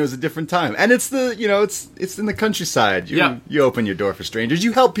 1997, it was a different time, and it's it's in the countryside. You open your door for strangers.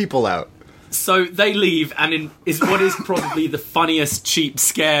 You help people out. So they leave, and is what is probably the funniest cheap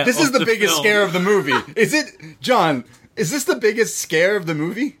scare. This is the biggest film. scare of the movie. Is it, John? Is this the biggest scare of the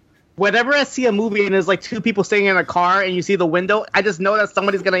movie? Whenever I see a movie and there's like two people sitting in a car and you see the window, I just know that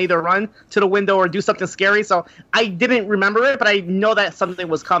somebody's going to either run to the window or do something scary. So I didn't remember it, but I know that something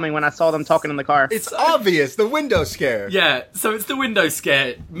was coming when I saw them talking in the car. It's obvious, the window scare. Yeah, so it's the window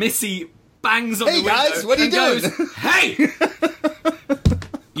scare. Missy bangs on the window. Hey guys, what are you doing? Goes, "Hey!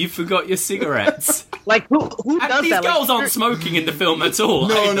 You forgot your cigarettes." Like, who does these that? girls aren't smoking in the film at all.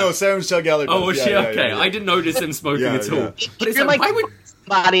 No, Sarah Michelle Gellar does. Oh, was she? Yeah, okay. yeah. I didn't notice them smoking at all. Yeah. But it's like, why would...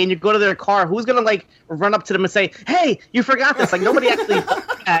 somebody and you go to their car, who's gonna like run up to them and say, "Hey, you forgot this"? Like nobody actually does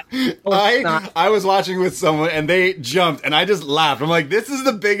that. I was watching with someone and they jumped and I just laughed. I'm like, this is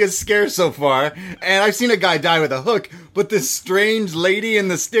the biggest scare so far. And I've seen a guy die with a hook, but this strange lady in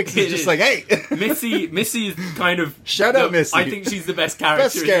the sticks is just like, hey. Missy is kind of... Shout out Missy. I think she's the best character.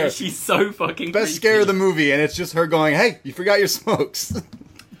 Best scare. She's so fucking Best creepy. scare of the movie, and it's just her going, hey, you forgot your smokes.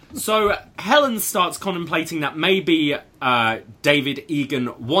 So Helen starts contemplating that maybe David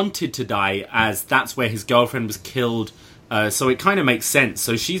Egan wanted to die, as that's where his girlfriend was killed. So it kind of makes sense.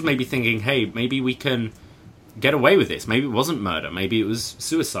 So she's maybe thinking, hey, maybe we can get away with this. Maybe it wasn't murder. Maybe it was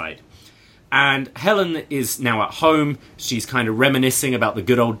suicide. And Helen is now at home. She's kind of reminiscing about the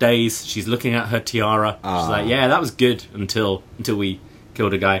good old days. She's looking at her tiara. She's like, yeah, that was good until we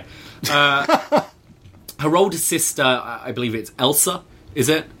killed a guy. Her older sister, I believe it's Elsa, is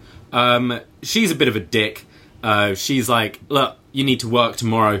it? She's a bit of a dick. She's like, look, you need to work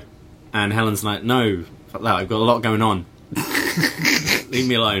tomorrow. And Helen's like, no, fuck that, I've got a lot going on. Leave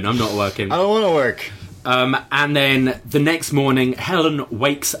me alone, I'm not working. I don't want to work. And then the next morning, Helen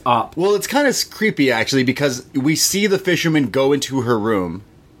wakes up. Well, it's kind of creepy, actually, because we see the fisherman go into her room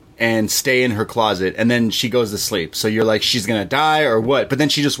and stay in her closet, and then she goes to sleep. So you're like, she's gonna die or what? But then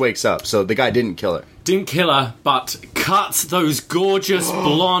she just wakes up, so the guy didn't kill her. Didn't kill her, but cut those gorgeous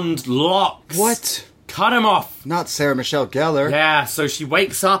blonde locks. What? Cut him off. Not Sarah Michelle Gellar. Yeah, so she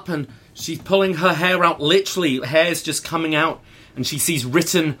wakes up and she's pulling her hair out, literally, hair's just coming out, and she sees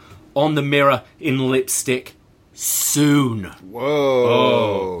written on the mirror in lipstick, soon.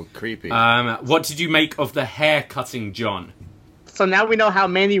 Whoa, creepy. What did you make of the hair cutting, John? So now we know how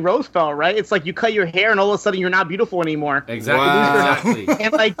Mandy Rose felt, right? It's like you cut your hair and all of a sudden you're not beautiful anymore. Exactly. Wow. Exactly.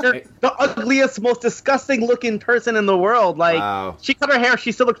 And like you're the ugliest, most disgusting looking person in the world. Like she cut her hair,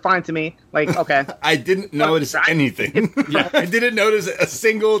 she still looked fine to me. Like, okay. I didn't notice anything. Yeah. I didn't notice a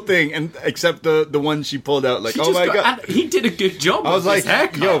single thing, and except the one she pulled out. Like, oh my god, and he did a good job. I was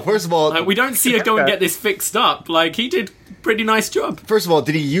like, yo, first of all, like, we don't see her go and get this fixed up. Like, he did a pretty nice job. First of all,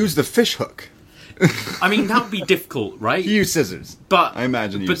 did he use the fish hook? I mean, that would be difficult, right? He used scissors, but I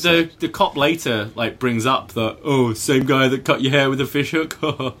imagine. But the cop later like brings up the same guy that cut your hair with a fish hook.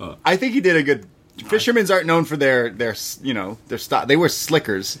 I think he did a good. Fishermen aren't known for their style. They were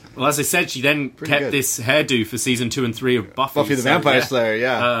slickers. Well, as I said, she then kept this hairdo for season 2 and 3 of Buffy the Vampire Slayer.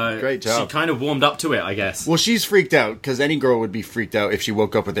 Yeah, great job. She kind of warmed up to it, I guess. Well, she's freaked out because any girl would be freaked out if she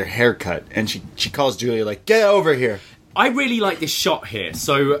woke up with her hair cut, and she calls Julia like, "Get over here." I really like this shot here.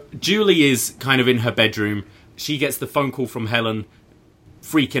 So Julie is kind of in her bedroom. She gets the phone call from Helen,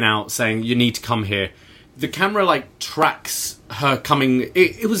 freaking out, saying, you need to come here. The camera, like, tracks her coming...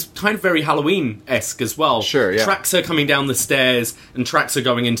 It was kind of very Halloween-esque as well. Sure, yeah. Tracks her coming down the stairs and tracks her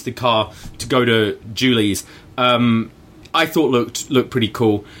going into the car to go to Julie's. I thought looked pretty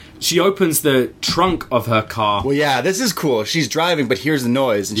cool. She opens the trunk of her car. Well, yeah, this is cool. She's driving, but hears the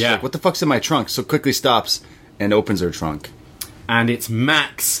noise. And she's like, what the fuck's in my trunk? So quickly stops and opens her trunk. And it's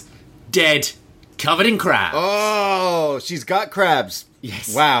Max, dead, covered in crabs. Oh, she's got crabs.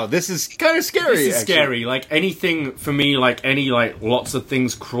 Yes. Wow, this is kind of scary. This is scary. Like, anything, for me, like, lots of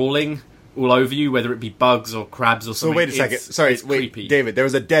things crawling all over you, whether it be bugs or crabs or something. So wait a second. Sorry, wait, creepy. David, there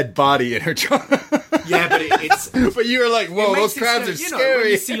was a dead body in her trunk. Yeah, but it's... But you were like, whoa, those crabs are scary. You know,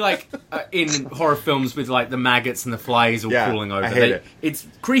 when you see, like, in horror films with, like, the maggots and the flies all crawling over. I hate it. It's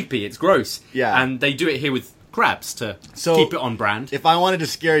creepy, it's gross. Yeah. And they do it here with crabs to keep it on brand. If I wanted to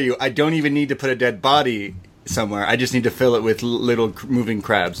scare you, I don't even need to put a dead body somewhere. I just need to fill it with little moving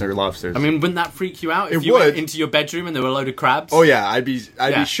crabs or lobsters. I mean, wouldn't that freak you out if you went into your bedroom and there were a load of crabs? Oh yeah, I'd be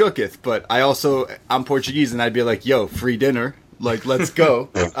shooketh. But I'm Portuguese and I'd be like, yo, free dinner. Like, let's go.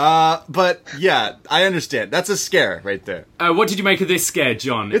 But yeah, I understand. That's a scare right there. What did you make of this scare,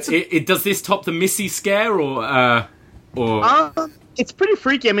 John? Does this top the Missy scare or? It's pretty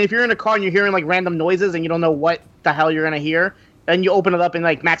freaky. I mean, if you're in a car and you're hearing like random noises and you don't know what the hell you're gonna hear, and you open it up and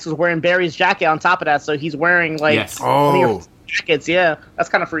like Max was wearing Barry's jacket on top of that, so he's wearing like one of your jackets. Yeah, that's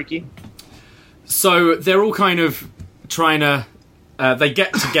kind of freaky. So they're all kind of trying to. They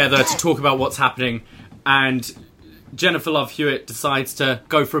get together to talk about what's happening, and Jennifer Love Hewitt decides to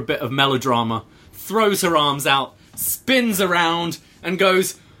go for a bit of melodrama, throws her arms out, spins around, and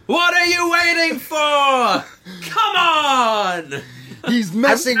goes, "What are you waiting for? Come on!" He's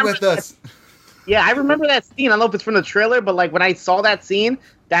messing with us. Yeah, I remember that scene. I don't know if it's from the trailer, but like when I saw that scene,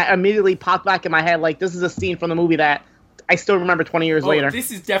 that immediately popped back in my head. Like, this is a scene from the movie that I still remember 20 years later. This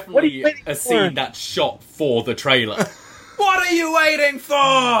is definitely a scene that's shot for the trailer. What are you waiting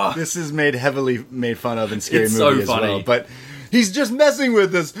for? This is heavily made fun of in Scary Movie so as funny. well. But He's just messing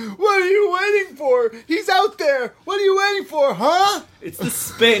with us. What are you waiting for? He's out there. What are you waiting for, huh? It's the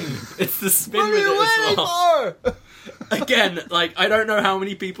spin. It's the spin with it as well. What are you waiting for? Again, like, I don't know how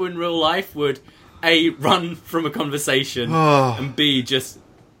many people in real life would, A, run from a conversation, and B, just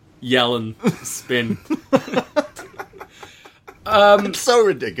yell and spin. It's so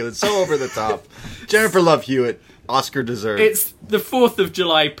ridiculous, so over the top. Jennifer Love Hewitt, Oscar deserved. It's the 4th of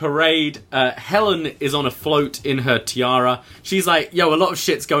July parade. Helen is on a float in her tiara. She's like, yo, a lot of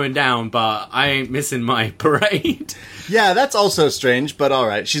shit's going down, but I ain't missing my parade. Yeah, that's also strange, but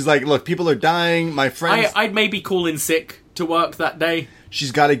alright. She's like, look, people are dying, my friends... I'd maybe call in sick to work that day.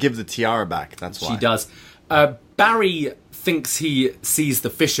 She's got to give the tiara back, that's why. She does. Barry thinks he sees the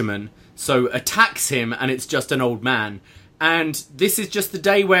fisherman, so attacks him, and it's just an old man. And this is just the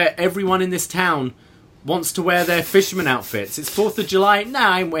day where everyone in this town wants to wear their fisherman outfits. It's 4th of July.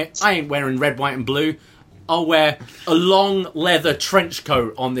 Nah, I ain't wearing red, white, and blue. I'll wear a long leather trench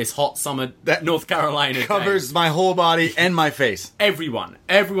coat on this hot summer North Carolina covers day. My whole body and my face.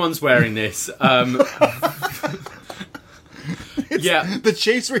 Everyone's wearing this. Yeah, the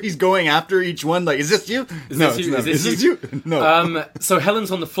chase where he's going after each one, like, is this you? Is this you? No. So Helen's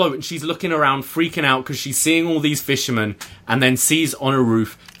on the float and she's looking around, freaking out because she's seeing all these fishermen, and then sees on a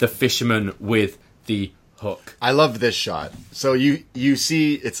roof the fisherman with the hook. I love this shot. So you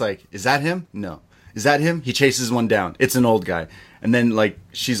see, it's like, is that him? No. Is that him? He chases one down. It's an old guy. And then, like,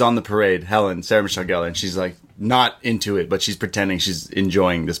 she's on the parade, Helen, Sarah Michelle Gellar, and she's, like, not into it, but she's pretending she's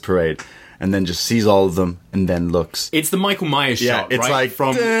enjoying this parade. And then just sees all of them, and then looks. It's the Michael Myers shot, it's right? Like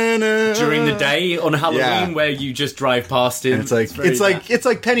from during the day on Halloween, where you just drive past him. And it's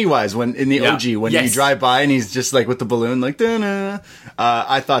like Pennywise when in the OG when you drive by and he's just like with the balloon, like.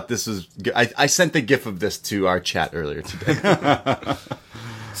 I thought this was. I sent the GIF of this to our chat earlier today.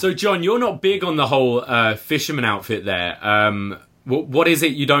 So, John, you're not big on the whole fisherman outfit there. What is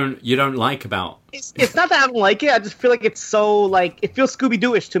it you don't like about? It's not that I don't like it. I just feel like it's so like it feels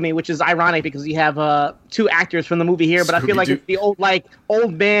Scooby-Doo-ish to me, which is ironic because you have two actors from the movie here. But I feel like it's the old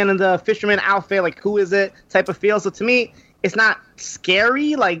man in the fisherman outfit, like who is it type of feel. So to me, it's not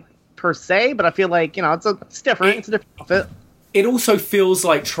scary like per se, but I feel like it's different. It's a different outfit. It also feels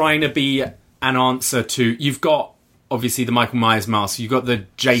like trying to be an answer to. You've got obviously the Michael Myers mask. You've got the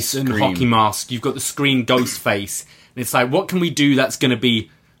Jason hockey mask. You've got the Scream ghost face. And it's like, what can we do that's going to be,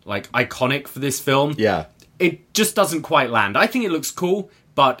 like, iconic for this film? Yeah. It just doesn't quite land. I think it looks cool,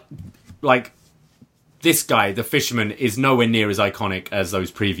 but, like, this guy, the fisherman, is nowhere near as iconic as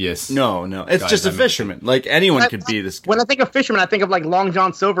those previous... No. It's just a fisherman. Like, anyone could be this guy. When I think of fisherman, I think of, like, Long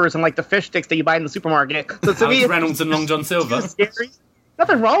John Silver's and, like, the fish sticks that you buy in the supermarket. So to me, Reynolds and Long John Silver. Scary.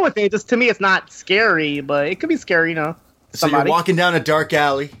 Nothing wrong with it. Just to me, it's not scary, but it could be scary, So you're walking down a dark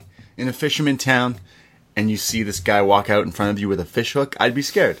alley in a fisherman town... and you see this guy walk out in front of you with a fish hook, I'd be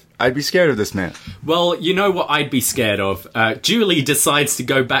scared. I'd be scared of this man. Well, you know what I'd be scared of? Julie decides to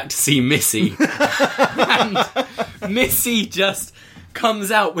go back to see Missy. And Missy just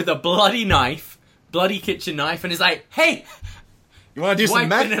comes out with a bloody kitchen knife, and is like, hey! You want to do some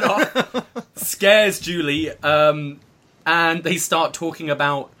meth? It off. Scares Julie. And they start talking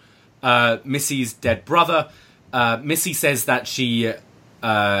about Missy's dead brother. Missy says that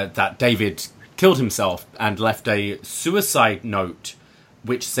that David... killed himself and left a suicide note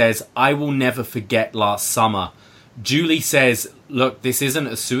which says, "I will never forget last summer." Julie says, "Look, this isn't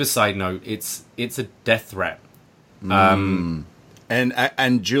a suicide note. It's a death threat." And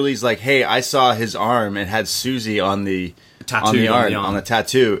Julie's like, "Hey, I saw his arm and had Susie on the tattoo on the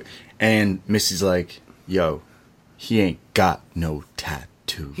tattoo." And Missy's like, "Yo, he ain't got no tattoo.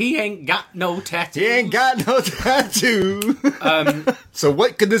 He ain't got no tattoo. He ain't got no tattoo." So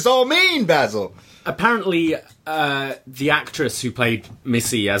what could this all mean, Basil? Apparently, the actress who played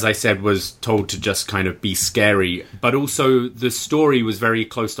Missy, as I said, was told to just kind of be scary. But also, the story was very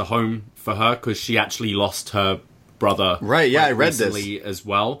close to home for her because she actually lost her brother. Right, yeah, I read recently as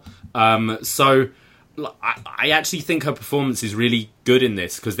well. So I actually think her performance is really good in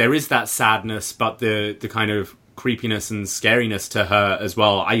this because there is that sadness, but the kind of creepiness and scariness to her as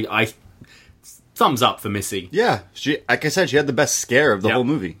well. I thumbs up for Missy. Yeah, she, like I said, she had the best scare of the whole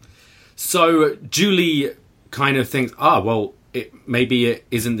movie. So Julie kind of thinks, maybe it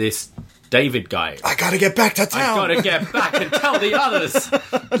isn't this David guy. I gotta get back to town. I gotta get back and tell the others.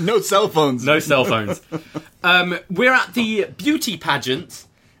 No cell phones. No cell phones. We're at the beauty pageant,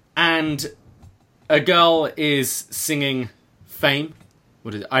 and a girl is singing Fame.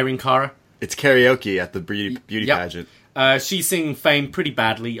 What is it? Irene Cara? It's karaoke at the beauty pageant. She's singing Fame pretty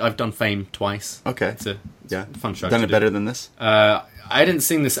badly. I've done Fame twice. Okay. It's a fun show. Done it better than this? I didn't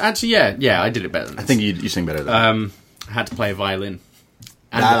sing this. Actually, yeah, I did it better than this. I think you sing better than I had to play a violin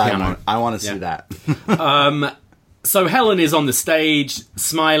and that the piano. I want to see that. So Helen is on the stage,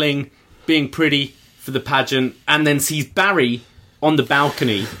 smiling, being pretty for the pageant, and then sees Barry on the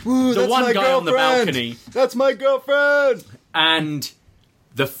balcony. Ooh, the one guy on the balcony. That's my girlfriend! And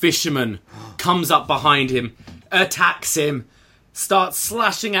the fisherman comes up behind him, attacks him, starts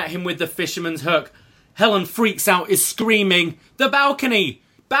slashing at him with the fisherman's hook. Helen freaks out, is screaming, "The balcony!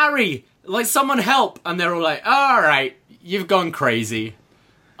 Barry! Like, someone help!" And they're all like, "Alright, you've gone crazy."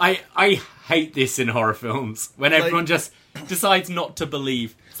 I hate this in horror films, when everyone just decides not to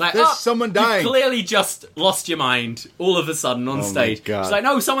believe. It's like, there's someone dying. You clearly just lost your mind all of a sudden on stage. It's like,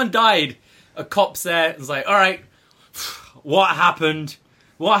 no, someone died. A cop's there. It's like, alright, what happened?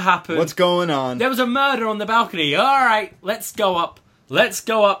 What happened? What's going on? There was a murder on the balcony. Alright, let's go up. Let's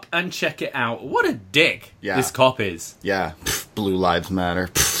go up and check it out. What a dick this cop is. Yeah. Blue lives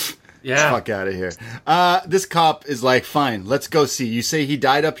matter. Yeah. Fuck out of here. This cop is like, fine, let's go see. You say he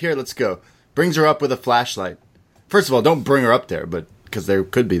died up here? Let's go. Brings her up with a flashlight. First of all, don't bring her up there, but because there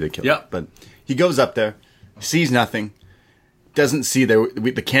could be the killer. Yep. But he goes up there, sees nothing, doesn't see there.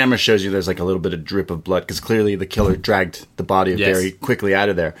 The camera shows you there's like a little bit of drip of blood because clearly the killer dragged the body of Barry quickly out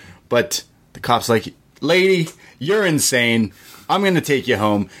of there. But the cop's like, "Lady, you're insane. I'm going to take you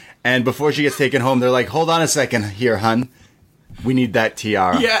home." And before she gets taken home, they're like, "Hold on a second here, hun. We need that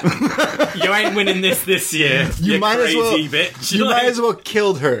tiara." Yeah. You ain't winning this year. You might crazy as well, bitch. You might as well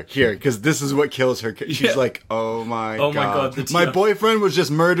killed her here, because this is what kills her. She's like, oh my god. My boyfriend was just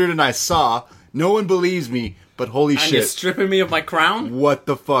murdered and I saw. No one believes me, but holy shit. You're stripping me of my crown? What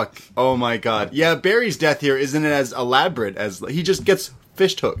the fuck? Oh my god. Yeah, Barry's death here isn't as elaborate as... He just gets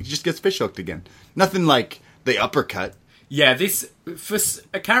fish hooked. He just gets fish hooked again. Nothing like the uppercut. Yeah, this... For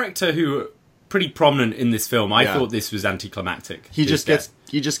a character who... pretty prominent in this film. I thought this was anticlimactic. He just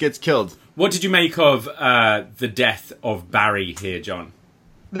gets killed. What did you make of the death of Barry here, John?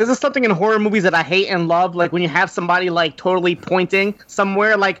 This is something in horror movies that I hate and love, like when you have somebody like totally pointing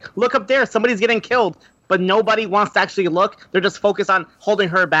somewhere, like, look up there, somebody's getting killed, but nobody wants to actually look. They're just focused on holding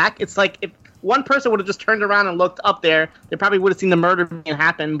her back. It's like if one person would have just turned around and looked up there, they probably would have seen the murder being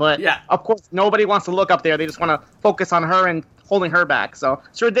happen, but of course nobody wants to look up there. They just want to focus on her and holding her back. So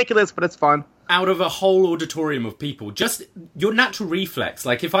it's ridiculous, but it's fun. Out of a whole auditorium of people, just your natural reflex.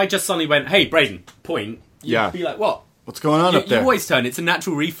 Like, if I just suddenly went, "Hey, Braden, point," you'd be like, "What? What's going on up there?" You always turn. It's a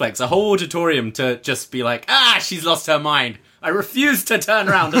natural reflex. A whole auditorium to just be like, she's lost her mind. I refuse to turn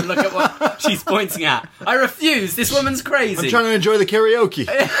around and look at what she's pointing at. I refuse. This woman's crazy. I'm trying to enjoy the karaoke.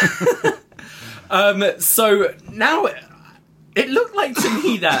 So now it looked like to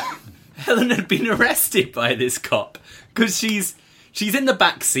me that Helen had been arrested by this cop, because she's in the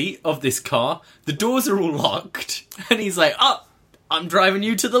back seat of this car. The doors are all locked, and he's like, "Oh, I'm driving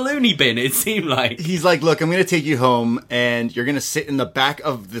you to the loony bin." It seemed like he's like, "Look, I'm going to take you home, and you're going to sit in the back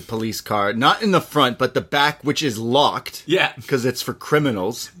of the police car, not in the front, but the back, which is locked. Yeah, because it's for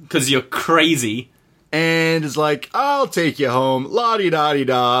criminals. Because you're crazy." And is like, "I'll take you home,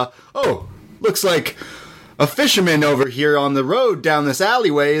 la-di-da-di-da. Oh, looks like a fisherman over here on the road down this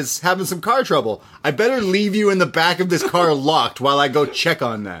alleyway is having some car trouble. I better leave you in the back of this car locked while I go check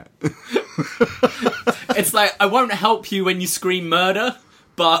on that." It's like, I won't help you when you scream murder,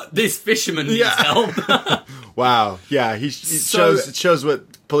 but this fisherman needs help. Wow. Yeah, it shows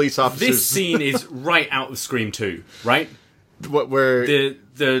what police officers... This scene is right out of Scream 2, right? Where...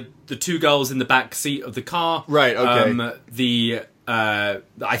 The two girls in the back seat of the car. Right, okay.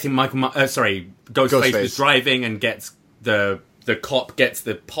 I think Ghostface was driving and gets the cop gets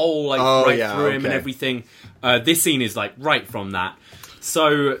the pole through him and everything. This scene is like right from that.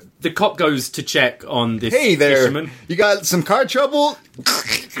 So the cop goes to check on this fisherman. You got some car trouble?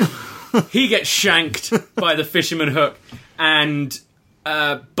 He gets shanked by the fisherman hook, and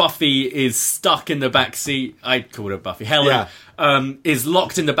Buffy is stuck in the back seat. I called her Buffy. Helen is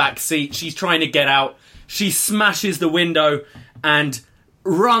locked in the back seat. She's trying to get out. She smashes the window and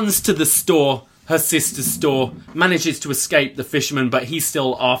runs to the store, her sister's store, manages to escape the fisherman, but he's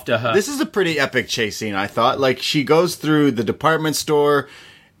still after her. This is a pretty epic chase scene, I thought. Like, she goes through the department store,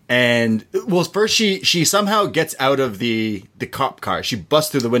 and, well, first she somehow gets out of the cop car. She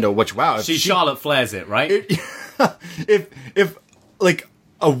busts through the window, which, wow. She Charlotte Flairs it, right? If like,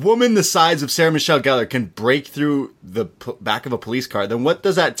 a woman the size of Sarah Michelle Gellar can break through the back of a police car, then what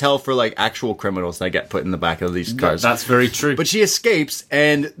does that tell for, like, actual criminals that get put in the back of these cars? That's very true. But she escapes,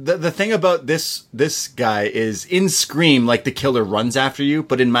 and the thing about this guy is, in Scream, like, the killer runs after you,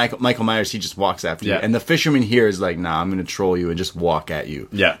 but in Michael Myers, he just walks after you. And the fisherman here is like, nah, I'm going to troll you and just walk at you.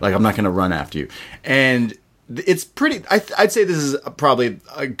 Yeah. Like, I'm not going to run after you. And it's pretty... I'd say this is probably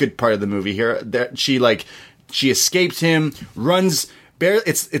a good part of the movie here. That she, like... She escapes him, runs.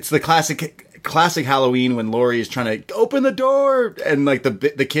 It's the classic Halloween when Laurie is trying to open the door, and like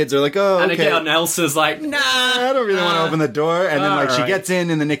the kids are like, oh, okay. And again, Elsa's like, nah, I don't really want to open the door. And then she gets in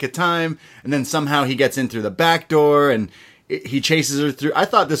the nick of time, and then somehow he gets in through the back door, and he chases her through. I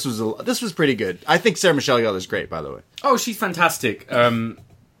thought this was pretty good. I think Sarah Michelle Gellar is great, by the way. Oh, she's fantastic.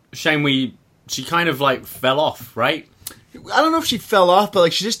 Shame she kind of like fell off, right? I don't know if she fell off, but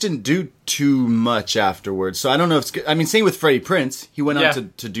like she just didn't do too much afterwards. So I don't know if it's good. I mean, same with Freddie Prinze. He went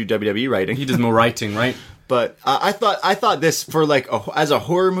on to do WWE writing. He does more writing, right? But I thought this for like as a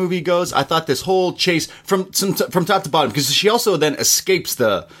horror movie goes, I thought this whole chase from top to bottom, because she also then escapes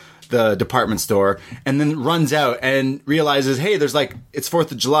the department store and then runs out and realizes, hey, there's like, it's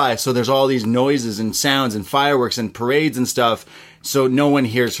 4th of July, so there's all these noises and sounds and fireworks and parades and stuff, so no one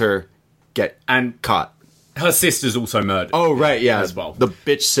hears her get caught. Her sister's also murdered. Oh, right, yeah. As well. The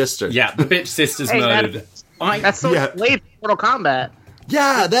bitch sister. Yeah, the bitch sister's murdered. That's so late Mortal Kombat.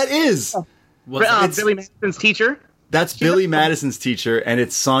 Yeah, that is. Billy Madison's teacher. That's Billy Madison's teacher, and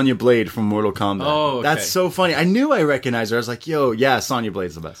it's Sonya Blade from Mortal Kombat. Oh, okay. That's so funny. I knew I recognized her. I was like, yo, yeah, Sonya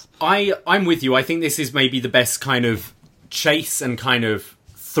Blade's the best. I'm with you. I think this is maybe the best kind of chase and kind of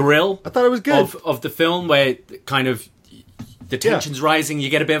thrill. I thought it was good. Of the film, where kind of the tension's rising, you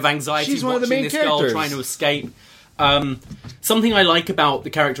get a bit of anxiety. She's one of the main characters. Girl trying to escape. Something I like about the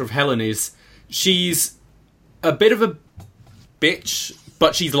character of Helen is she's a bit of a bitch,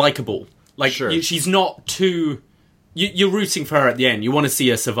 but she's likable. Like, she's not too... You're rooting for her at the end. You want to see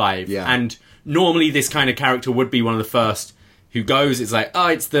her survive. Yeah. And normally this kind of character would be one of the first who goes. It's like, oh,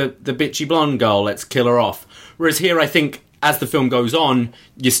 it's the bitchy blonde girl, let's kill her off. Whereas here, I think, as the film goes on,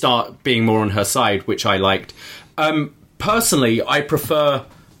 you start being more on her side, which I liked. Personally, I prefer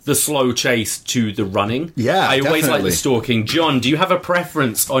the slow chase to the running. Yeah, I always like definitely. the stalking. John, do you have a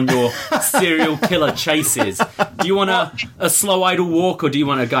preference on your serial killer chases? Do you want a slow idle walk, or do you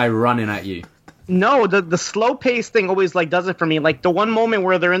want a guy running at you? No, the slow pace thing always like does it for me. Like the one moment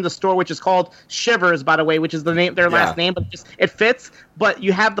where they're in the store, which is called Shivers, by the way, which is their last name, but it fits. But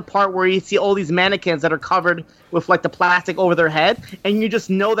you have the part where you see all these mannequins that are covered with like the plastic over their head, and you just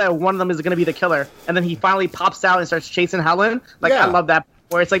know that one of them is going to be the killer. And then he finally pops out and starts chasing Helen. Like I love that.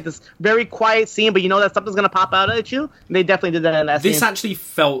 Where it's like this very quiet scene, but you know that something's going to pop out at you. And they definitely did that in that scene. This actually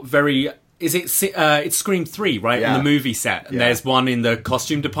felt very... it's Scream 3, right? Yeah. In the movie set. And there's one in the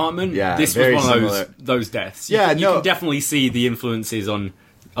costume department. Yeah, this was one similar. of those deaths. You can definitely see the influences on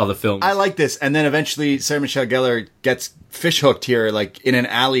other films. I like this. And then eventually Sarah Michelle Gellar gets fishhooked here, like in an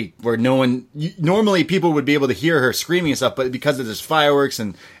alley where no one... Normally people would be able to hear her screaming and stuff, but because of this fireworks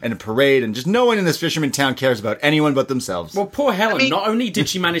and a parade, and just no one in this fisherman town cares about anyone but themselves. Well, poor Helen. Not only did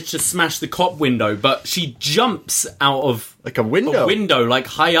she manage to smash the cop window, but she jumps out of... Like a window. Like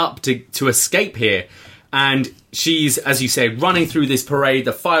high up to escape here. And she's, as you said, running through this parade,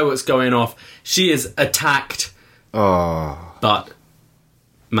 the fireworks going off. She is attacked. Oh. But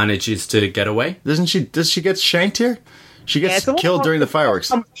manages to get away. Does she get shanked here? She gets killed during the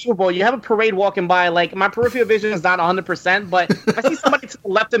fireworks. Unbelievable. You have a parade walking by. Like, my peripheral vision is not 100%, but if I see somebody to the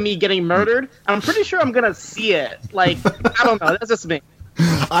left of me getting murdered, I'm pretty sure I'm going to see it. Like, I don't know. That's just me.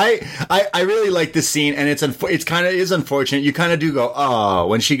 I really like this scene, and it's kind of is unfortunate. You kind of do go, oh,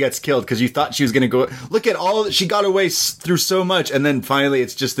 when she gets killed, because you thought she was going to go. Look at all she got away through so much, and then finally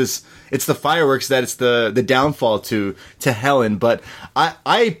it's just this. It's the fireworks that it's the downfall to Helen. But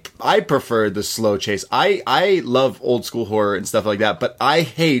I prefer the slow chase. I love old school horror and stuff like that, but I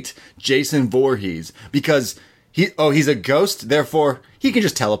hate Jason Voorhees because he's a ghost, therefore he can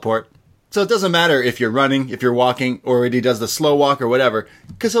just teleport. So it doesn't matter if you're running, if you're walking, or he does the slow walk or whatever,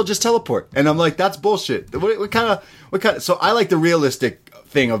 because he'll just teleport. And I'm like, that's bullshit. What kind of? So I like the realistic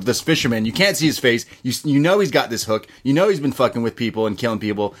thing of this fisherman. You can't see his face. You know he's got this hook. You know he's been fucking with people and killing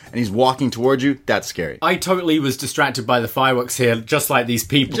people, and he's walking towards you. That's scary. I totally was distracted by the fireworks here, just like these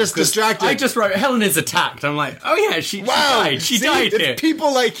people. Just distracted. I just wrote, Helen is attacked. I'm like, oh yeah, she died. She died here. It's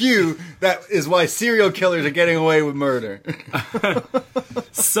people like you that is why serial killers are getting away with murder.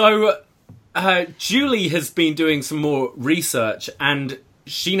 So... Julie has been doing some more research, and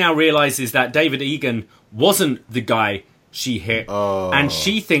she now realizes that David Egan wasn't the guy she hit, and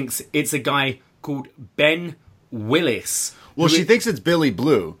she thinks it's a guy called Ben Willis. Well, she thinks it's Billy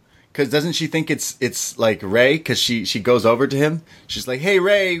Blue, because doesn't she think it's like Ray? Because she goes over to him. She's like, "Hey,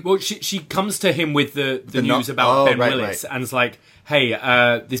 Ray." Well, she comes to him with the news about Ben Willis, and it's like, "Hey,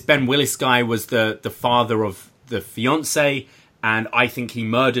 this Ben Willis guy was the father of the fiance." And I think he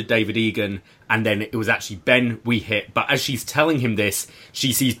murdered David Egan, and then it was actually Ben we hit. But as she's telling him this,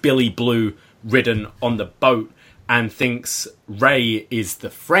 she sees Billy Blue ridden on the boat and thinks Ray is the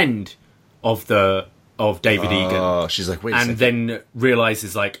friend of the of David Egan. Oh, she's like, wait a second. And then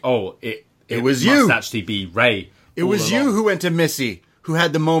realizes, like, oh, it was must you. actually be Ray. It was you who went to Missy, who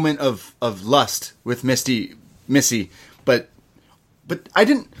had the moment of lust with Missy. But I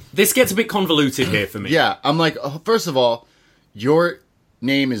didn't... This gets a bit convoluted here for me. Yeah, I'm like, first of all, your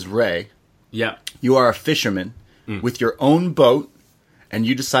name is Ray. Yeah. You are a fisherman with your own boat, and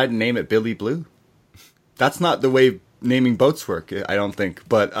you decide to name it Billy Blue. That's not the way naming boats work, I don't think.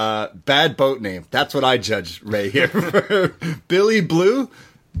 But bad boat name. That's what I judge Ray here. Billy Blue?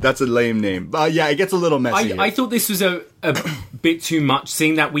 That's a lame name. Yeah, it gets a little messy. I thought this was a bit too much,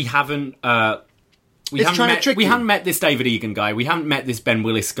 seeing that we haven't... We haven't met this David Egan guy. We haven't met this Ben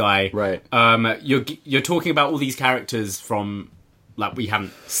Willis guy. Right. You're talking about all these characters from like we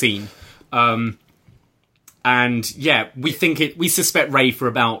haven't seen. And yeah, we suspect Ray for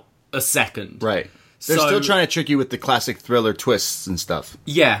about a second. Right. They're still trying to trick you with the classic thriller twists and stuff.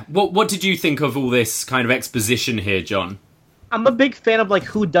 Yeah. What did you think of all this kind of exposition here, John? I'm a big fan of like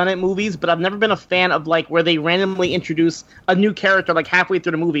whodunit movies, but I've never been a fan of like where they randomly introduce a new character like halfway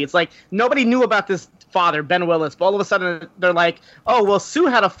through the movie. It's like nobody knew about this father, Ben Willis, but all of a sudden they're like, "Oh, well, Sue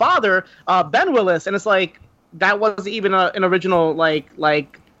had a father, Ben Willis," and it's like that wasn't even an original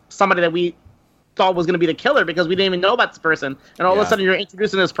like somebody that we thought was going to be the killer because we didn't even know about this person, and all of a sudden you're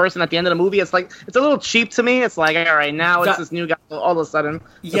introducing this person at the end of the movie. It's like it's a little cheap to me. It's like, all right, now it's this new guy. All of a sudden,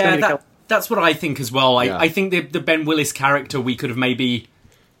 that's what I think as well. I think the Ben Willis character we could have maybe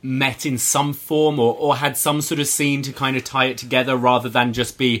met in some form or had some sort of scene to kind of tie it together rather than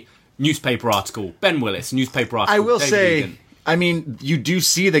just be newspaper article, Ben Willis, newspaper article. I will David say, Egan. I mean, you do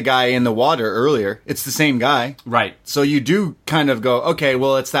see the guy in the water earlier. It's the same guy. Right. So you do kind of go, okay,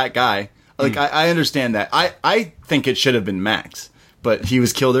 well, it's that guy. Like, I understand that. I think it should have been Max. But he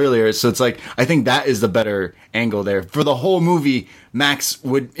was killed earlier, so it's like, I think that is the better angle there. For the whole movie, Max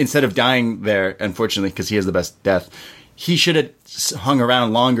would, instead of dying there, unfortunately, because he has the best death, he should have hung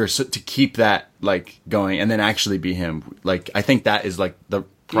around longer to keep that, like, going, and then actually be him. Like, I think that is, like, the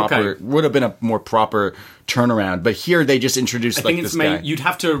proper, would have been a more proper turnaround. But here, they just introduced, this guy. You'd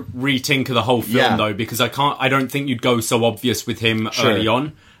have to retinker the whole film, though, because I don't think you'd go so obvious with him early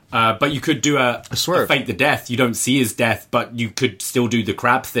on. But you could do a fake the death. You don't see his death, but you could still do the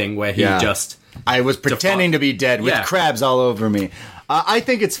crab thing where he just... I was pretending to be dead with crabs all over me. I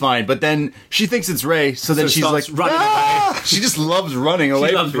think it's fine, but then she thinks it's Ray, so then she's like... running away. She just loves running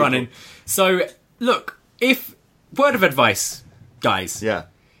away. She loves running. So, look, word of advice, guys. Yeah.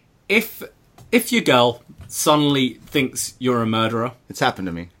 If your girl suddenly thinks you're a murderer... It's happened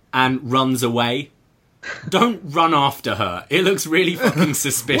to me. ...and runs away... Don't run after her. It looks really fucking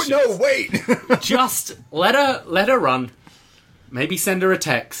suspicious. No, wait. Just let her run. Maybe send her a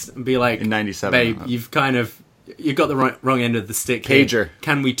text and be like, in 97, babe, you've got the wrong end of the stick Pager. Here.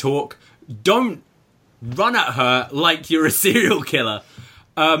 Can we talk? Don't run at her like you're a serial killer.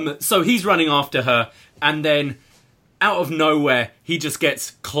 So he's running after her, and then out of nowhere, he just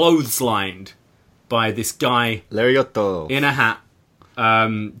gets clotheslined by this guy Lariotto in a hat.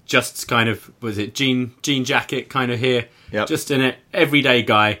 Just kind of, was it jean jacket kind of here? Yep. Just an everyday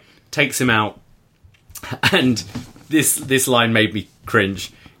guy, takes him out, and this line made me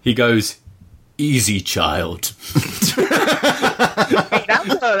cringe. He goes, "Easy, child." Hey, that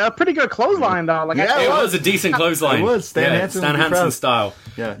was a pretty good clothesline, though. Like, it was a decent clothesline. It was Stan Hansen style.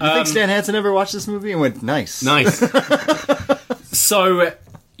 Yeah. You think Stan Hansen ever watched this movie and went, nice? So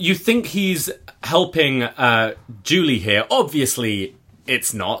you think he's helping Julie here? Obviously,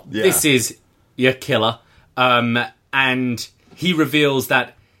 it's not. Yeah. This is your killer. And he reveals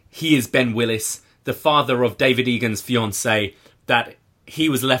that he is Ben Willis, the father of David Egan's fiancée, that he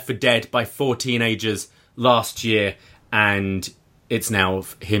was left for dead by 4 teenagers last year, and it's now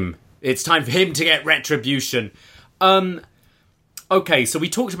him. It's time for him to get retribution. Okay, so we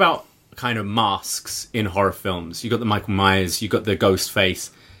talked about kind of masks in horror films. You got the Michael Myers, you got the ghost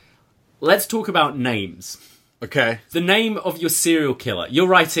face. Let's talk about names. Okay. The name of your serial killer. You're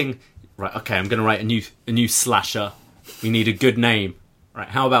writing... Right, okay, I'm going to write a new slasher. We need a good name. Right,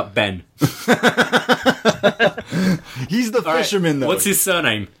 how about Ben? He's the fisherman, though. What's his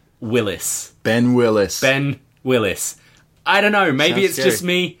surname? Willis. Ben Willis. Ben Willis. I don't know, maybe it's scary. just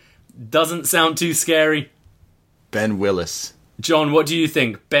me. Doesn't sound too scary. Ben Willis. John, what do you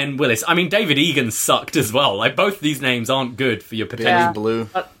think? Ben Willis. I mean, David Egan sucked as well. Like, both these names aren't good for your potential. Billy Blue.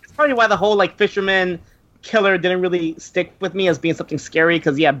 It's probably why the whole, like, fisherman killer didn't really stick with me as being something scary,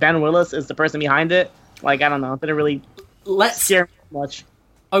 because, yeah, Ben Willis is the person behind it. Like, I don't know. It didn't really scare me much.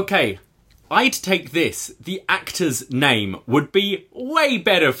 Okay, I'd take this. The actor's name would be way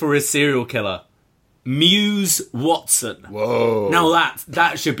better for a serial killer. Muse Watson. Whoa. Now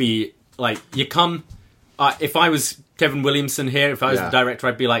that should be, like, you come if I was Kevin Williamson here, if I was the director,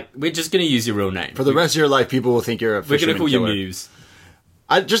 I'd be like, we're just going to use your real name. For the rest of your life, people will think you're a fisherman killer. We're going to call you Muse.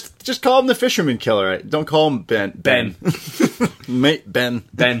 I just call him the fisherman killer. Right? Don't call him Ben. Mate,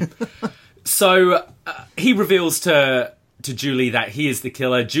 Ben. So he reveals to Julie that he is the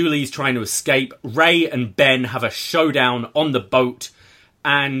killer. Julie's trying to escape. Ray and Ben have a showdown on the boat,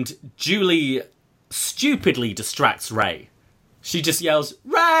 and Julie stupidly distracts Ray. She just yells,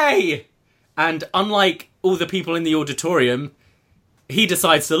 "Ray!" And unlike all the people in the auditorium, he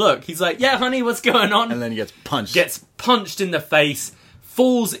decides to look. He's like, "Yeah, honey, what's going on?" And then he gets punched. Gets punched in the face,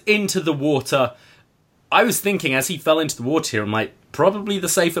 falls into the water. I was thinking as he fell into the water here, I'm like, probably the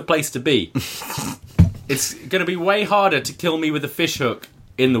safer place to be. It's going to be way harder to kill me with a fishhook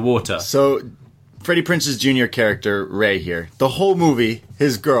in the water. So, Freddie Prinze's Jr. character, Ray here, the whole movie,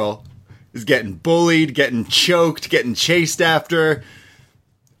 his girl is getting bullied, getting choked, getting chased after,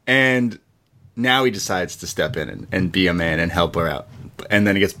 and now he decides to step in and be a man and help her out. And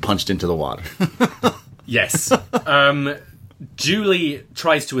then he gets punched into the water. Yes. Julie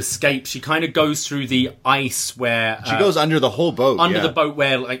tries to escape. She kind of goes through the ice where... she goes under the whole boat. Under the boat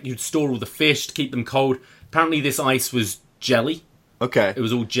where like you'd store all the fish to keep them cold. Apparently this ice was jelly. Okay. It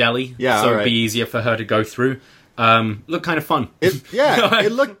was all jelly. Yeah, so it'd be easier for her to go through. Looked kind of fun.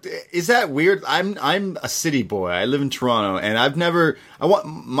 It looked... Is that weird? I'm a city boy. I live in Toronto, and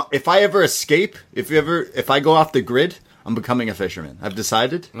if I ever escape, if I go off the grid... I'm becoming a fisherman. I've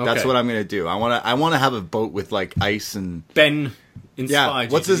decided. Okay. That's what I'm going to do. I want to have a boat with like ice and Ben inspired. Yeah.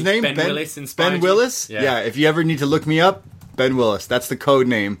 What's his name? Ben Willis inspired. Ben Willis? Yeah. If you ever need to look me up, Ben Willis. That's the code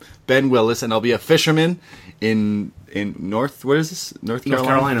name. Ben Willis, and I'll be a fisherman in North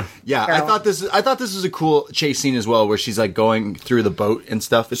Carolina. Yeah, I thought this was a cool chase scene as well, where she's like going through the boat and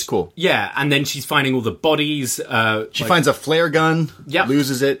stuff. It's cool. Yeah, and then she's finding all the bodies. She finds a flare gun. Yep.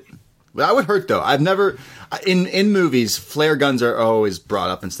 Loses it. That would hurt though. I've never in movies flare guns are always brought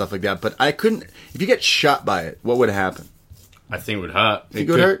up and stuff like that, but I couldn't. If you get shot by it, what would happen? I think it would hurt. It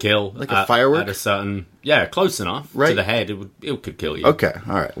could kill like a firework at a certain close enough to the head. It could kill you. Okay,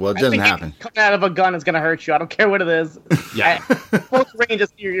 all right. Well, it doesn't happen. Coming out of a gun is going to hurt you. I don't care what it is. Yeah, close range,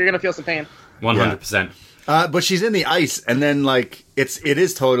 you're going to feel some pain. 100%. But she's in the ice, and then like it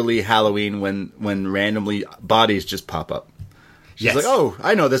is totally Halloween when randomly bodies just pop up. She's like, oh,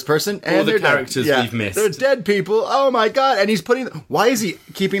 I know this person. And all the characters we've missed. They're dead people. Oh my god! And he's why is he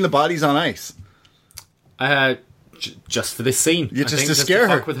keeping the bodies on ice? Just for this scene. Just to scare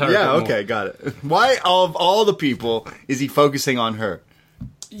her. With her yeah. Okay, got it. Why of all the people is he focusing on her?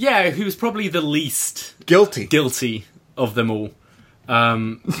 Yeah, he was probably the least guilty of them all.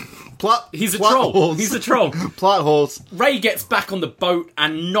 He's a plot troll. Holes. He's a troll. Plot holes. Ray gets back on the boat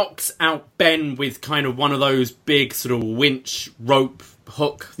and knocks out Ben with kind of one of those big sort of winch rope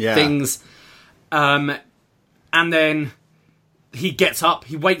hook things. And then he gets up,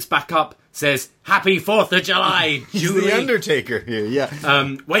 he wakes back up, says, "Happy 4th of July, He's Julie." the Undertaker here, yeah.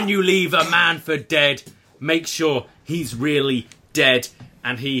 When you leave a man for dead, make sure he's really dead.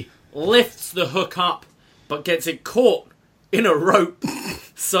 And he lifts the hook up, but gets it caught in a rope.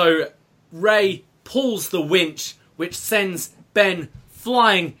 So Ray pulls the winch, which sends Ben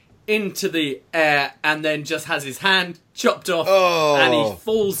flying into the air, and then just has his hand chopped off, and he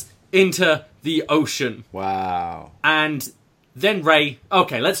falls into the ocean. Wow. And then Ray...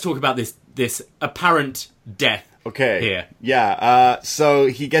 Okay, let's talk about this apparent death here. Yeah, so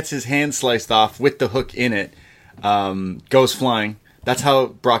he gets his hand sliced off with the hook in it, goes flying. That's how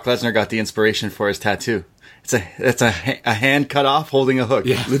Brock Lesnar got the inspiration for his tattoo. It's a hand cut off holding a hook.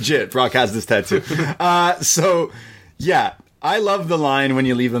 Yeah. Legit. Brock has this tattoo. So, yeah. I love the line, "When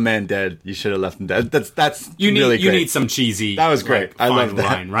you leave a man dead, you should have left him dead." That's really great. You need some cheesy... That was great. I love that.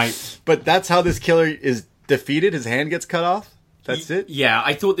 Line, right? But that's how this killer is defeated. His hand gets cut off. That's it? Yeah,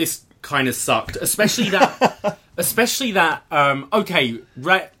 I thought this kind of sucked. Especially that... okay,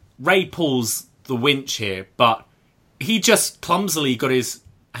 Ray pulls the winch here, but he just clumsily got his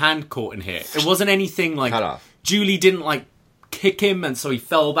hand caught in here. It wasn't anything like... Cut off. Julie didn't, like, kick him, and so he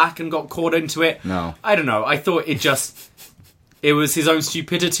fell back and got caught into it. No. I don't know. I thought it was his own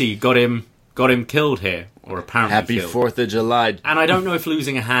stupidity got him killed here, or apparently Happy killed. 4th of July. And I don't know if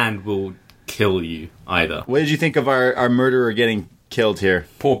losing a hand will kill you either. What did you think of our murderer getting killed here?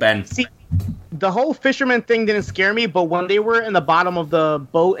 Poor Ben. See, the whole fisherman thing didn't scare me, but when they were in the bottom of the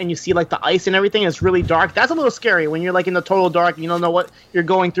boat and you see like the ice and everything, it's really dark. That's a little scary when you're like in the total dark and you don't know what you're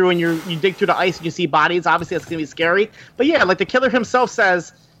going through, and you dig through the ice and you see bodies. Obviously, that's gonna be scary. But yeah, like the killer himself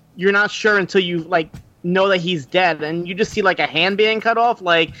says, you're not sure until you like know that he's dead, and you just see like a hand being cut off.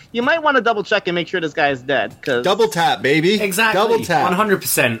 Like, you might want to double check and make sure this guy is dead. Cause double tap, baby. Exactly. Double tap.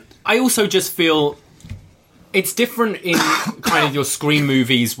 100%. I also just feel it's different in kind of your Scream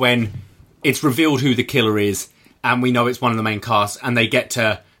movies when it's revealed who the killer is, and we know it's one of the main cast, and they get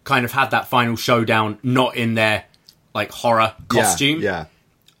to kind of have that final showdown, not in their like horror costume. Yeah.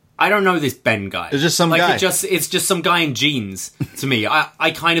 I don't know this Ben guy. It's just some guy. It's just some guy in jeans to me.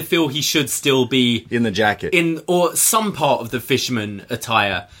 I kind of feel he should still be in the jacket, or some part of the fisherman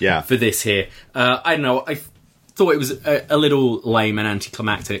attire. For this here. I don't know. I thought it was a little lame and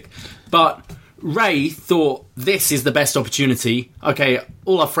anticlimactic, but Ray thought this is the best opportunity. Okay,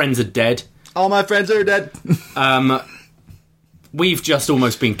 all our friends are dead. All my friends are dead. We've just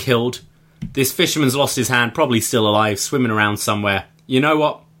almost been killed. This fisherman's lost his hand, probably still alive, swimming around somewhere. You know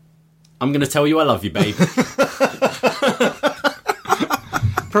what? I'm going to tell you I love you, babe.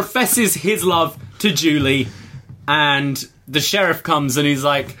 Professes his love to Julie, and the sheriff comes and he's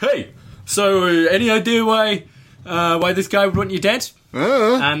like, hey, so any idea why this guy would want you dead?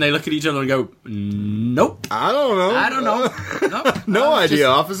 And they look at each other and go, nope. I don't know. Nope. No idea,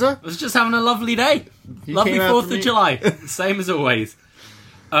 officer. I was just having a lovely day. Lovely 4th of July. Same as always.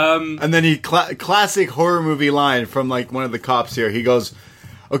 And then classic horror movie line from like one of the cops here. He goes,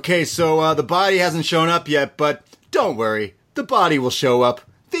 okay, so the body hasn't shown up yet, but don't worry. The body will show up.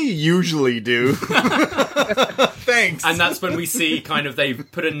 They usually do. Thanks. And that's when we see kind of they've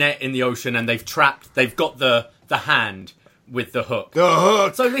put a net in the ocean and they've got the hand with the hook. The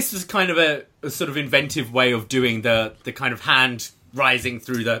hook! So this was kind of a sort of inventive way of doing the kind of hand rising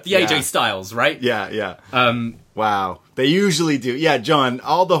through the AJ Styles, right? Yeah. Wow. They usually do. Yeah, John,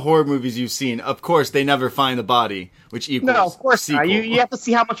 all the horror movies you've seen, of course, they never find the body, which equals No, of course sequel. not. You have to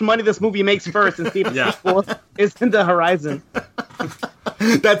see how much money this movie makes first and see if the sequel is in the horizon.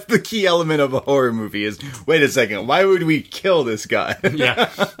 That's the key element of a horror movie is, wait a second, why would we kill this guy? Yeah.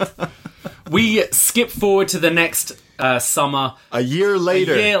 We skip forward to the next summer. A year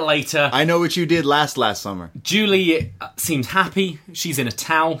later. I know what you did last summer. Julie seems happy. She's in a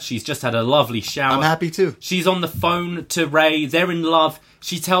towel. She's just had a lovely shower. I'm happy too. She's on the phone to Ray. They're in love.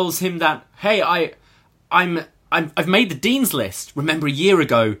 She tells him that, hey, I've made the dean's list. Remember a year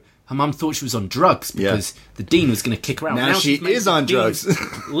ago, her mum thought she was on drugs because the dean was going to kick her out. Now she is on drugs.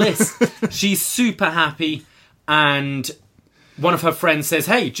 List. She's super happy, and one of her friends says,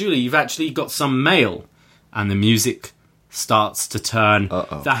 hey, Julie, you've actually got some mail. And the music starts to turn.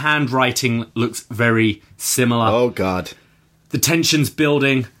 Uh-oh. The handwriting looks very similar. Oh, God. The tension's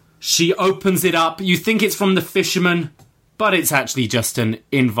building. She opens it up. You think it's from the fisherman, but it's actually just an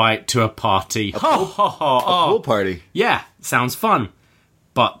invite to a party. A pool party. Yeah, sounds fun.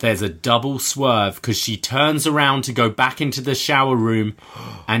 But there's a double swerve because she turns around to go back into the shower room,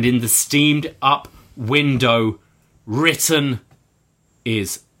 and in the steamed up window, written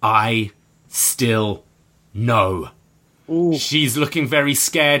is, I still know. Ooh. She's looking very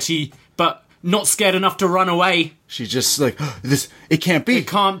scared, but not scared enough to run away. She's just like, it can't be. It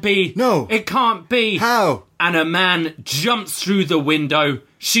can't be. No. It can't be. How? And a man jumps through the window.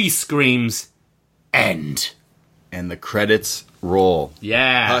 She screams, end. And the credits roll.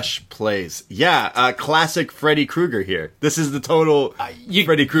 Yeah. Hush plays. Yeah, classic Freddy Krueger here. This is the total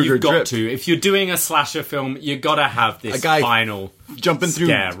Freddy Krueger You've got drip. to. If you're doing a slasher film, you gotta have this final jumping through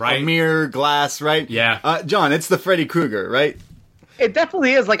scare, right? a mirror, glass, right? Yeah. John, it's the Freddy Krueger, right? It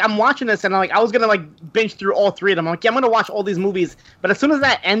definitely is. Like, I'm watching this, and I was gonna binge through all three of them. I'm like, yeah, I'm gonna watch all these movies. But as soon as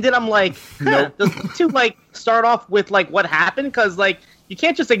that ended, I'm like, nope. to start off with what happened, because you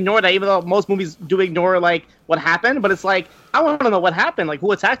can't just ignore that. Even though most movies do ignore what happened, but it's I want to know what happened.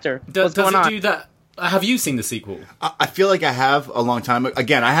 Who attacked her? Does it do that? Have you seen the sequel? I feel like I have a long time.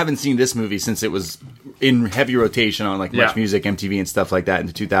 Again, I haven't seen this movie since it was in heavy rotation on Much Music, MTV, and stuff like that in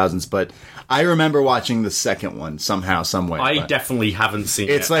the 2000s. But I remember watching the second one somehow, some way. I definitely haven't seen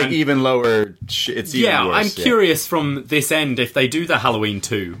it. It's even lower. It's even worse. I'm curious from this end if they do the Halloween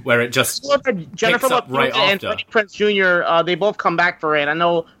 2, where it just Jennifer picks up right and after. Freddie Prinze Jr. They both come back for it. I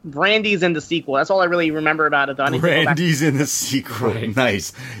know Brandy's in the sequel. That's all I really remember about it. Though. Brandy's in the sequel. Right.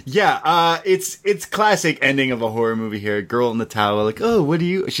 Nice. Yeah. It's classic ending of a horror movie here. Girl in the towel, oh, what do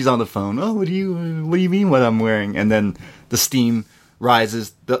you? She's on the phone. Oh, what do you mean what I'm wearing? And then the steam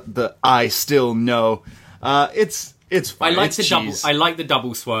rises. The I still know. It's fine. I like the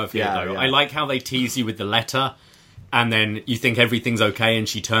double swerve here though. Yeah. I like how they tease you with the letter, and then you think everything's okay, and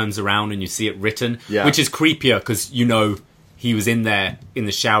she turns around and you see it written, which is creepier because he was in there in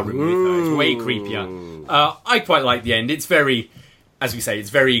the shower room with her. It's way creepier. I quite like the end. It's very, as we say, it's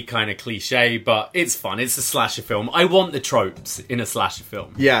very kind of cliche, but it's fun. It's a slasher film. I want the tropes in a slasher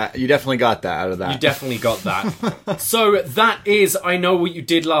film. Yeah, you definitely got that out of that. You definitely got that. So that is I Know What You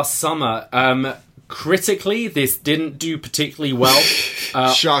Did Last Summer. Critically, this didn't do particularly well.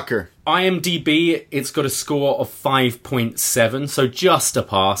 Shocker. IMDb, it's got a score of 5.7, so just a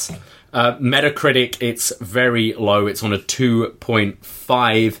pass. Metacritic, it's very low. It's on a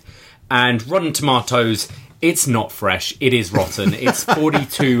 2.5. And Rotten Tomatoes, it's not fresh. It is rotten. It's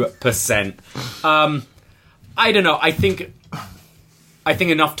 42%. I don't know. I think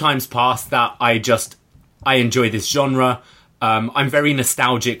enough time's passed that I enjoy this genre. I'm very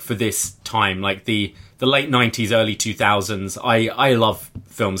nostalgic for this time, like the late 90s, early 2000s. I love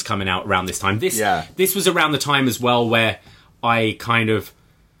films coming out around this time. This was around the time as well where I kind of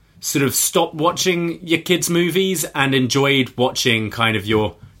sort of stopped watching your kids' movies and enjoyed watching kind of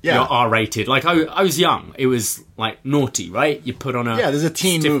your R-rated. Like, I was young. It was, like, naughty, right? You put on there's a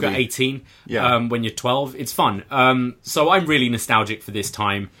teen certificate movie. 18 when you're 12. It's fun. So I'm really nostalgic for this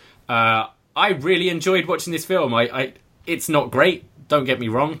time. I really enjoyed watching this film. It's not great, don't get me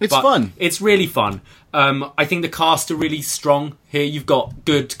wrong. It's fun. It's really fun. I think the cast are really strong here. You've got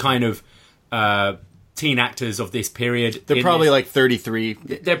good kind of teen actors of this period. They're probably like 33.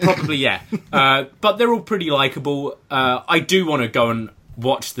 They're probably, yeah. But they're all pretty likeable. I do want to go and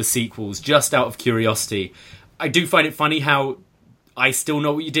watch the sequels just out of curiosity. I do find it funny how I Still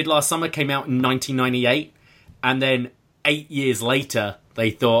Know What You Did Last Summer came out in 1998, and then 8 years later they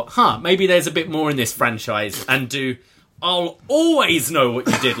thought, maybe there's a bit more in this franchise, and I'll Always Know What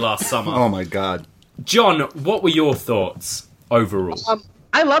You Did Last Summer. Oh my god. John, what were your thoughts overall?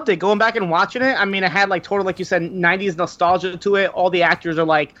 I loved it. Going back and watching it, I mean, it had like total, like you said, 90s nostalgia to it. All the actors are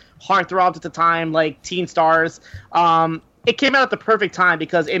like heartthrobs at the time, like teen stars. It came out at the perfect time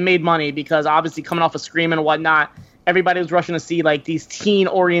because it made money, because obviously coming off of Scream and whatnot, everybody was rushing to see like these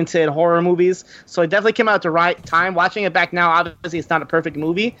teen-oriented horror movies. So it definitely came out at the right time. Watching it back now, obviously it's not a perfect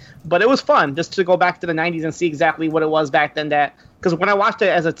movie, but it was fun just to go back to the 90s and see exactly what it was back then. Because when I watched it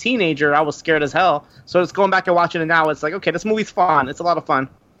as a teenager, I was scared as hell. So just going back and watching it now, it's like, okay, this movie's fun. It's a lot of fun.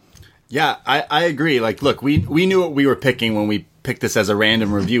 Yeah, I agree. Like, look, we knew what we were picking when we picked this as a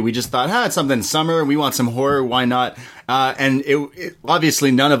random review. We just thought, it's something summer. We want some horror. Why not? And it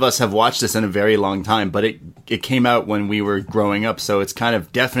obviously none of us have watched this in a very long time, but it came out when we were growing up. So it's kind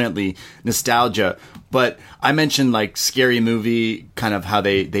of definitely nostalgia. But I mentioned like Scary Movie, kind of how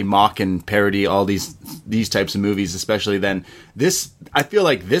they mock and parody all these types of movies, especially then. I feel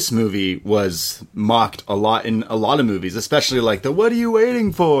like this movie was mocked a lot in a lot of movies, especially like the "What are you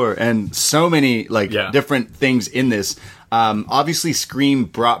waiting for?" and so many different things in this. Obviously Scream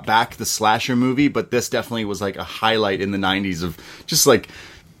brought back the slasher movie, but this definitely was like a highlight in the 90s of just like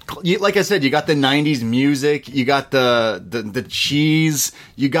I said, you got the 90s music, you got the cheese,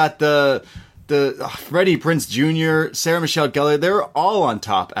 you got the Freddie Prinze Jr., Sarah Michelle Gellar, they were all on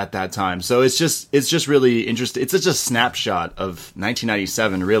top at that time. So it's just really interesting. It's just a snapshot of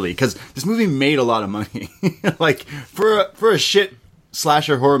 1997, really, because this movie made a lot of money. Like for a shit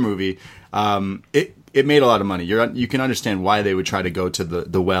slasher horror movie, it made a lot of money. You can understand why they would try to go to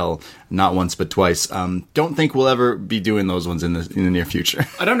the well, not once but twice. Don't think we'll ever be doing those ones in the near future.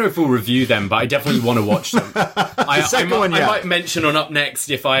 I don't know if we'll review them, but I definitely want to watch them. I might mention on upNXT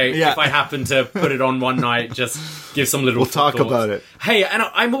if I happen to put it on one night. Just give some little. We'll talk thoughts about it. Hey, and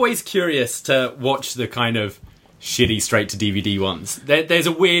I'm always curious to watch the kind of shitty straight to DVD ones. There's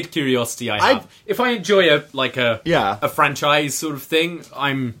a weird curiosity I have. If I enjoy a franchise sort of thing,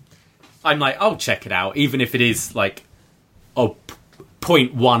 I'm like, I'll check it out, even if it is like a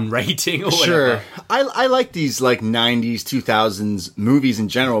 0.1 rating or whatever. Sure. I like these like 90s, 2000s movies in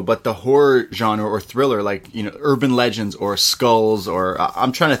general, but the horror genre or thriller, like, Urban Legends or Skulls, or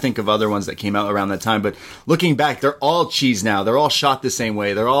I'm trying to think of other ones that came out around that time, but looking back, they're all cheese now. They're all shot the same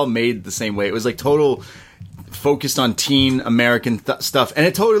way. They're all made the same way. It was like total focused on teen American stuff, and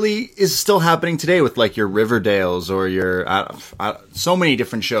it totally is still happening today with like your Riverdales or your so many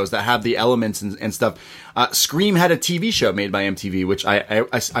different shows that have the elements and stuff. Scream had a TV show made by MTV, which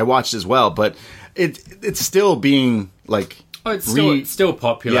I watched as well, but it's still being like it's still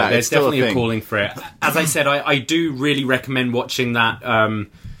popular. Yeah, there's definitely a calling for it. As I said, I do really recommend watching that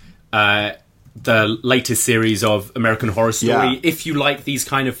the latest series of American Horror Story. If you like these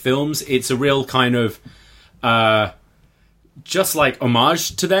kind of films, it's a real kind of just like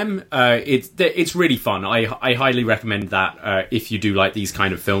homage to them. It's really fun. I highly recommend that if you do like these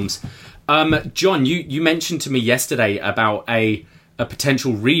kind of films. John, you mentioned to me yesterday about a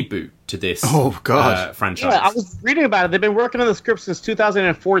potential reboot to this franchise. Yeah, I was reading about it. They've been working on the script since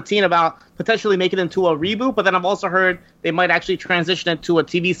 2014 about potentially making it into a reboot, but then I've also heard they might actually transition it to a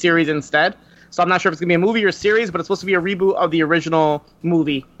TV series instead. So I'm not sure if it's going to be a movie or a series, but it's supposed to be a reboot of the original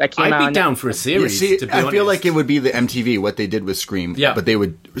movie that came out. I'd be down for a series, to be honest. I feel like it would be the MTV, what they did with Scream. Yeah. But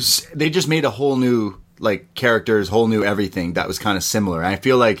they just made a whole new, like, characters, whole new everything that was kind of similar. And I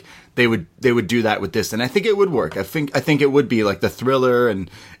feel like they would do that with this, and I think it would work. I think it would be like the thriller and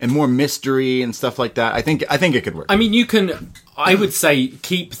more mystery and stuff like that. I think it could work. I mean, I would say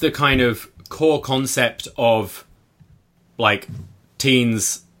keep the kind of core concept of, like,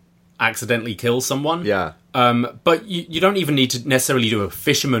 teens accidentally kill someone. Yeah. But you don't even need to necessarily do a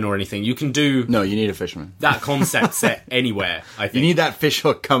fisherman or anything. You can do... No, you need a fisherman. That concept set anywhere, I think. You need that fish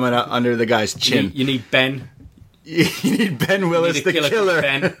hook coming up under the guy's chin. You need Ben. You need Ben Willis, the killer.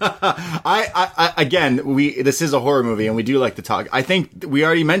 Ben. Again, this is a horror movie, and we do like to talk. I think we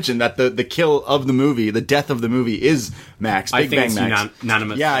already mentioned that the kill of the movie, the death of the movie, is Max. Big Bang Max.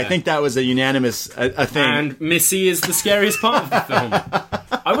 Unanimous. Yeah, I think that was a unanimous a thing. And Missy is the scariest part of the film.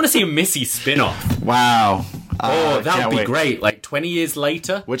 I want to see a Missy spin-off. Wow. That would be great. Like 20 years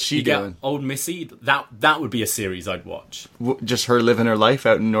later, what's she doing? Old Missy. That would be a series I'd watch. Just her living her life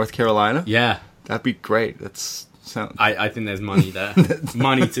out in North Carolina. Yeah, that'd be great. I think there's money there.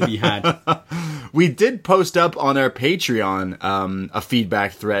 Money to be had. We did post up on our Patreon a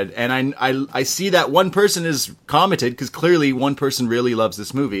feedback thread, and I see that one person has commented, because clearly one person really loves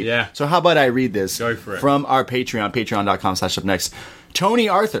this movie. Yeah. So how about I read this? Go for it. From our Patreon, patreon.com/upnext. Tony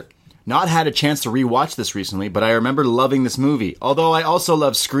Arthur. Not had a chance to rewatch this recently, but I remember loving this movie. Although I also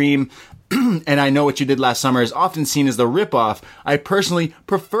love Scream, and I Know What You Did Last Summer is often seen as the ripoff, I personally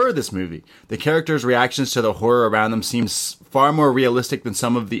prefer this movie. The characters' reactions to the horror around them seems far more realistic than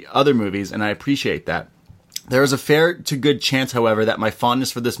some of the other movies, and I appreciate that. There is a fair to good chance, however, that my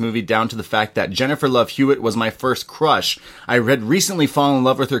fondness for this movie down to the fact that Jennifer Love Hewitt was my first crush. I had recently fallen in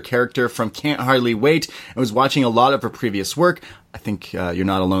love with her character from Can't Hardly Wait and was watching a lot of her previous work. I think you're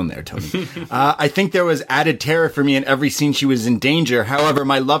not alone there, Tony. I think there was added terror for me in every scene she was in danger. However,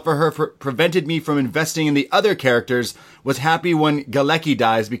 my love for her prevented me from investing in the other characters. Was happy when Galecki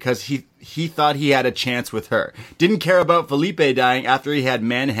dies because he thought he had a chance with her. Didn't care about Felipe dying after he had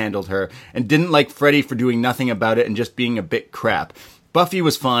manhandled her, and didn't like Freddy for doing nothing about it and just being a bit crap. Buffy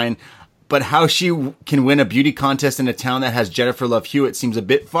was fine, but how she can win a beauty contest in a town that has Jennifer Love Hewitt seems a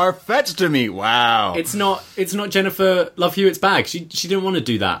bit far-fetched to me. Wow. It's not Jennifer Love Hewitt's bag. She didn't want to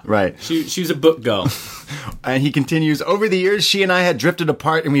do that. Right. She was a book girl. And he continues, over the years, she and I had drifted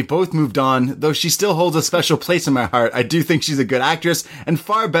apart and we both moved on. Though she still holds a special place in my heart, I do think she's a good actress and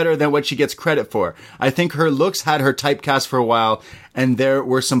far better than what she gets credit for. I think her looks had her typecast for a while, and there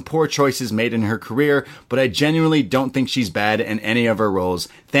were some poor choices made in her career, but I genuinely don't think she's bad in any of her roles.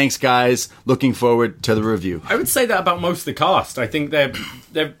 Thanks, guys. Looking forward to the review. I would say that about most of the cast. I think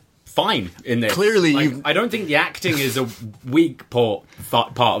they're fine in this. Clearly, I don't think the acting is a weak part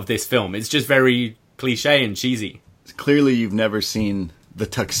of this film. It's just very cliche and cheesy. Clearly, you've never seen The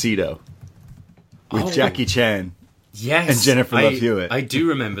Tuxedo with Jackie Chan. Yes, and Jennifer Love Hewitt. I do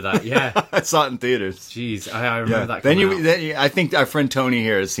remember that. Yeah, I saw it in theaters. Jeez, I remember that. Then I think our friend Tony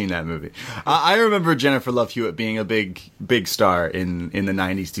here has seen that movie. I remember Jennifer Love Hewitt being a big star in the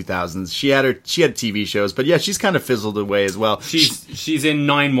 90s, 2000s. She had TV shows, but yeah, she's kind of fizzled away as well. She's in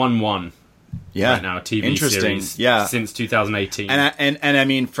 911. Yeah, right now, a TV series. Yeah, since 2018. And I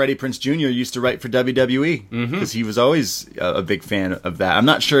mean, Freddie Prinze Jr. used to write for WWE because he was always a big fan of that. I'm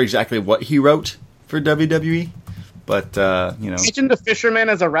not sure exactly what he wrote for WWE. But, Imagine the fisherman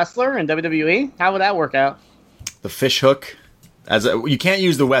as a wrestler in WWE. How would that work out? The fish hook. You can't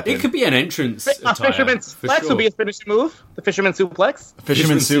use the weapon. It could be an entrance attire. Fisherman's suplex would be a finishing move. The fisherman suplex.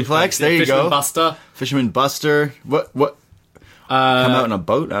 Fisherman suplex. There you go. Buster. Fisherman buster. What? Come out in a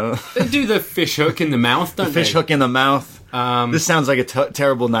boat? I don't know. They do the fish hook in the mouth, don't they? Fish hook in the mouth. This sounds like a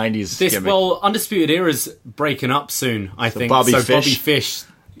terrible 90s gimmick. Well, Undisputed Era's breaking up soon, I think. Bobby Fish.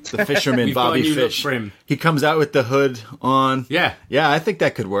 The fisherman, Bobby Fish. He comes out with the hood on. Yeah. Yeah, I think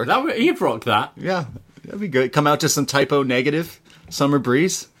that could work. He'd rock that. Yeah, that'd be good. Come out to some typo negative. Summer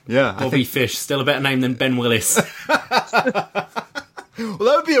breeze. Yeah. Bobby Fish, still a better name than Ben Willis. Well, that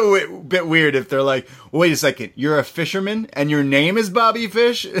would be a bit weird if they're like, wait a second, you're a fisherman and your name is Bobby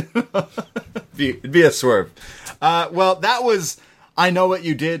Fish? It'd be a swerve. Well, that was I Know What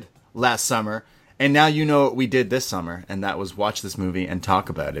You Did Last Summer. And now you know what we did this summer, and that was watch this movie and talk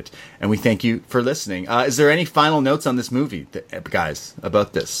about it. And we thank you for listening. Is there any final notes on this movie, guys,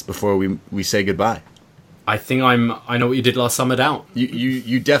 about this before we say goodbye? I think I Know What You Did Last Summer out.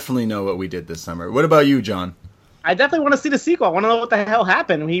 You definitely know what we did this summer. What about you, John? I definitely want to see the sequel. I want to know what the hell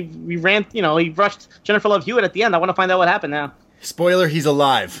happened. He rushed Jennifer Love Hewitt at the end. I want to find out what happened now. Spoiler, he's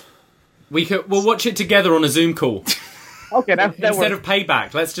alive. We'll watch it together on a Zoom call. Okay, that Instead works. of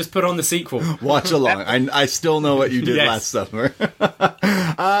Payback, let's just put on the sequel. Watch along. I still know what you did last summer.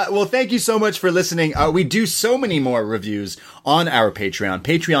 Well, thank you so much for listening. We do so many more reviews on our Patreon,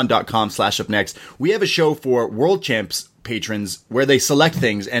 patreon.com/upnext. We have a show for World Champs patrons where they select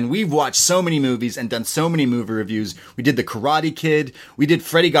things, and we've watched so many movies and done so many movie reviews. We did The Karate Kid, we did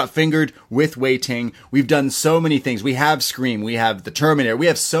Freddy Got Fingered with Wei Ting. We've done so many things. We have Scream, we have The Terminator, we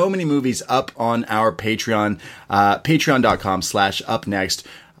have so many movies up on our Patreon, patreon.com/upnext.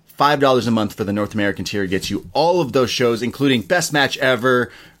 $5 a month for the North American tier gets you all of those shows, including Best Match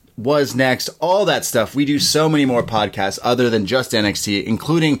Ever, Was Next, all that stuff. We do so many more podcasts other than just NXT,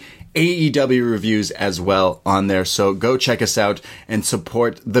 including AEW reviews as well on there. So go check us out and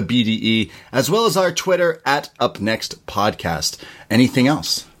support the BDE, as well as our Twitter at upNXT Podcast. Anything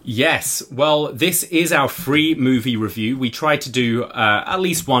else? Yes. Well, this is our free movie review. We try to do at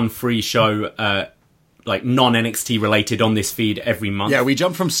least one free show, like non-NXT related on this feed every month. Yeah, we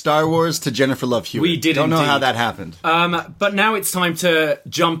jumped from Star Wars to Jennifer Love Hewitt. We did. Don't know indeed. how that happened. But now it's time to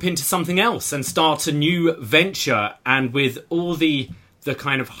jump into something else and start a new venture. And with all the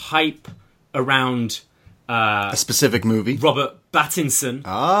kind of hype around a specific movie, Robert Pattinson,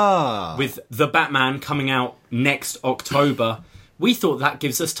 with The Batman coming out next October, we thought that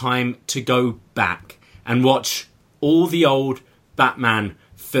gives us time to go back and watch all the old Batman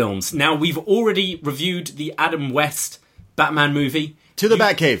films. Now, we've already reviewed the Adam West Batman movie. To the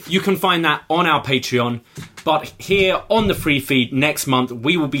Batcave. You can find that on our Patreon. But here on the free feed next month,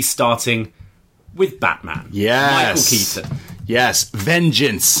 we will be starting with Batman. Yes. Michael Keaton. Yes.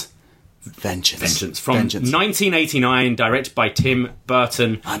 Vengeance From 1989, directed by Tim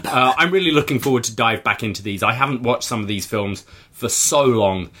Burton. I'm really looking forward to dive back into these. I haven't watched some of these films for so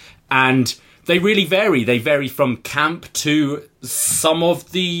long, and they really vary. They vary from camp to some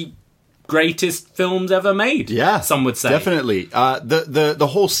of the greatest films ever made. Yeah, some would say. Definitely. The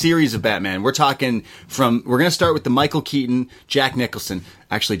whole series of Batman. We're talking from. We're going to start with the Michael Keaton, Jack Nicholson.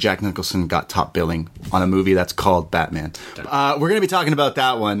 Actually, Jack Nicholson got top billing on a movie that's called Batman. We're going to be talking about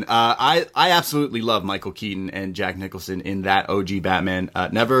that one. I absolutely love Michael Keaton and Jack Nicholson in that OG Batman.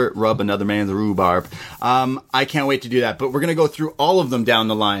 Never rub another man's rhubarb. I can't wait to do that. But we're going to go through all of them down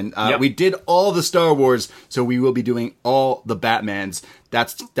the line. We did all the Star Wars, so we will be doing all the Batmans.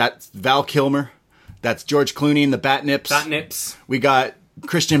 That's Val Kilmer. That's George Clooney in the Batnips. We got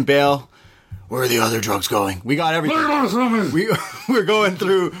Christian Bale. Where are the other drugs going? We got everything. We're going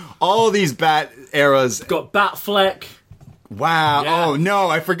through all these Bat eras. Got Batfleck. Wow. Yeah. Oh, no.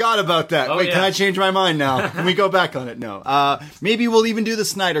 I forgot about that. Wait, can I change my mind now? Can we go back on it? No. Maybe we'll even do the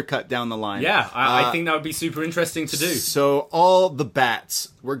Snyder Cut down the line. Yeah, I think that would be super interesting to do. So all the Bats.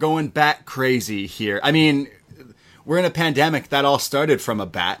 We're going Bat crazy here. I mean, we're in a pandemic. That all started from a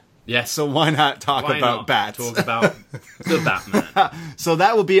bat. Yes. So why not talk about bats? Talk about the Batman. So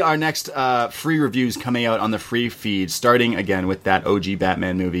that will be our next free reviews coming out on the free feed, starting again with that OG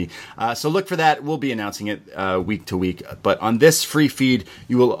Batman movie. So look for that. We'll be announcing it week to week. But on this free feed,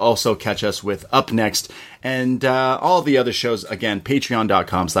 you will also catch us with Up Next and all the other shows. Again,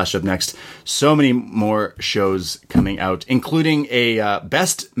 patreon.com/upnext. So many more shows coming out, including a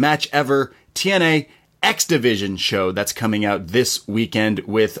Best Match Ever TNA X Division show that's coming out this weekend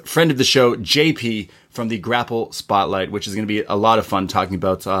with friend of the show, JP, from the Grapple Spotlight, which is going to be a lot of fun talking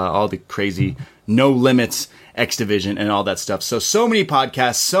about all the crazy No Limits X Division and all that stuff. So many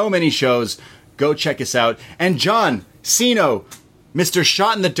podcasts, so many shows. Go check us out. And John Cino, Mr.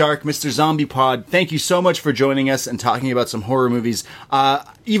 Shot in the Dark, Mr. Zombie Pod, thank you so much for joining us and talking about some horror movies.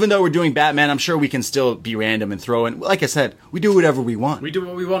 Even though we're doing Batman, I'm sure we can still be random and throw in. Like I said, we do whatever we want. We do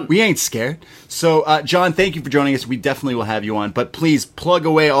what we want. We ain't scared. So, John, thank you for joining us. We definitely will have you on. But please plug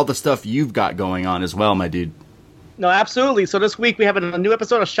away all the stuff you've got going on as well, my dude. No, absolutely. So this week we have a new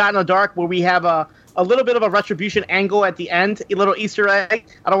episode of Shot in the Dark where we have a little bit of a retribution angle at the end, a little Easter egg.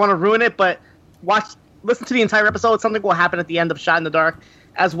 I don't want to ruin it, but listen to the entire episode. Something will happen at the end of Shot in the Dark,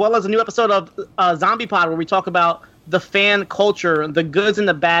 as well as a new episode of Zombie Pod where we talk about the fan culture, the goods and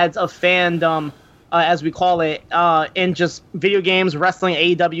the bads of fandom, as we call it, in just video games, wrestling,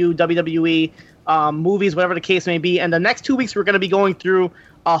 AEW, WWE, movies, whatever the case may be. And the next 2 weeks we're going to be going through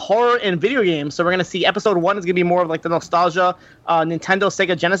horror in video games. So we're going to see episode 1 is going to be more of like the nostalgia Nintendo,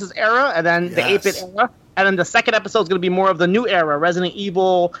 Sega Genesis era, and then the 8-bit era. And then the second episode is going to be more of the new era, Resident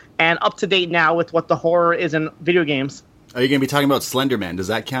Evil, and up to date now with what the horror is in video games. Are you going to be talking about Slender Man? Does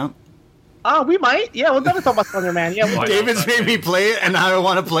that count? We might. Yeah, we'll definitely talk about Slender Man. Yeah, David's made me play it, and I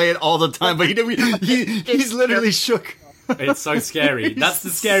want to play it all the time, but he's literally shook. It's so scary. That's the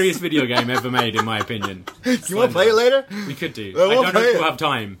scariest video game ever made, in my opinion. You want to play it later? We could do. I don't know if we'll have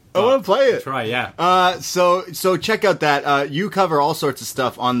time. I want to play it. Try, yeah. So check out that. You cover all sorts of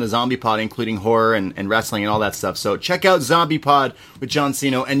stuff on the Zombie Pod, including horror and wrestling and all that stuff. So check out Zombie Pod with John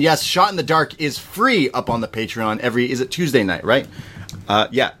Cino. And yes, Shot in the Dark is free up on the Patreon is it Tuesday night, right?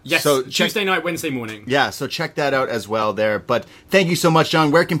 Yeah. Yes, so Tuesday night, Wednesday morning. Yeah, so check that out as well there. But thank you so much,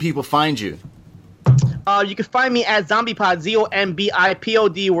 John. Where can people find you? You can find me at ZombiePod,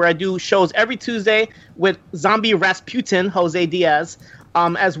 ZombiePod, where I do shows every Tuesday with Zombie Rasputin, Jose Diaz,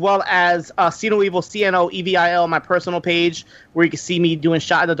 as well as Cino Evil, CNOEVIL, my personal page, where you can see me doing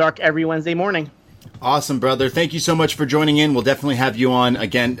Shot in the Dark every Wednesday morning. Awesome, brother. Thank you so much for joining in. We'll definitely have you on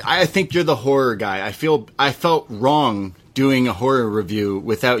again. I think you're the horror guy. I felt wrong doing a horror review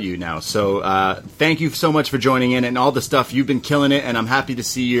without you now. So thank you so much for joining in and all the stuff. You've been killing it, and I'm happy to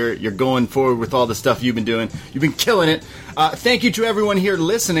see you're going forward with all the stuff you've been doing. You've been killing it. Thank you to everyone here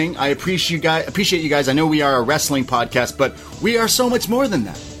listening. I appreciate you guys. I know we are a wrestling podcast, but we are so much more than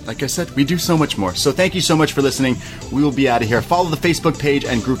that. Like I said, we do so much more. So thank you so much for listening. We will be out of here. Follow the Facebook page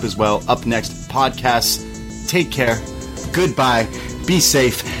and group as well. Up Next Podcasts. Take care. Goodbye. Be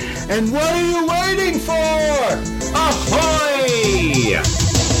safe. And what are you waiting for? Ahoy!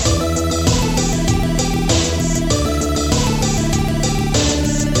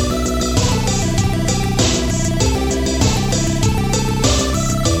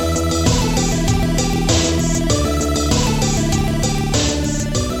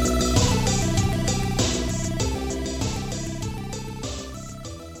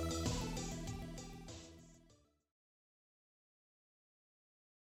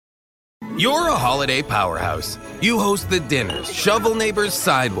 You're a holiday powerhouse. You host the dinners, shovel neighbors'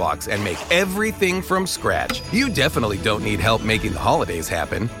 sidewalks, and make everything from scratch. You definitely don't need help making the holidays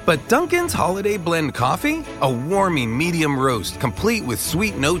happen. But Dunkin's Holiday Blend Coffee? A warming medium roast complete with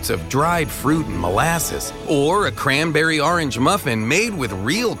sweet notes of dried fruit and molasses. Or a cranberry orange muffin made with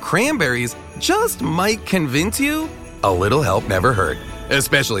real cranberries just might convince you a little help never hurt.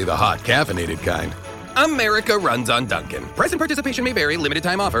 Especially the hot caffeinated kind. America runs on Dunkin'. Price and participation may vary. Limited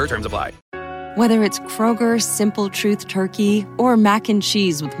time offer. Terms apply. Whether it's Kroger Simple Truth Turkey or mac and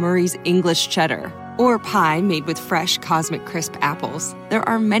cheese with Murray's English Cheddar or pie made with fresh Cosmic Crisp apples, there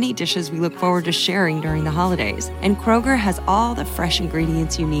are many dishes we look forward to sharing during the holidays. And Kroger has all the fresh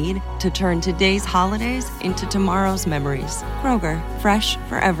ingredients you need to turn today's holidays into tomorrow's memories. Kroger, fresh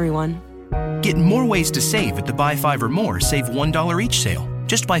for everyone. Get more ways to save at the Buy 5 or More Save $1 each sale.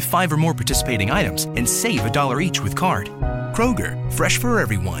 Just buy 5 or more participating items and save $1 each with card. Kroger, fresh for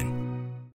everyone.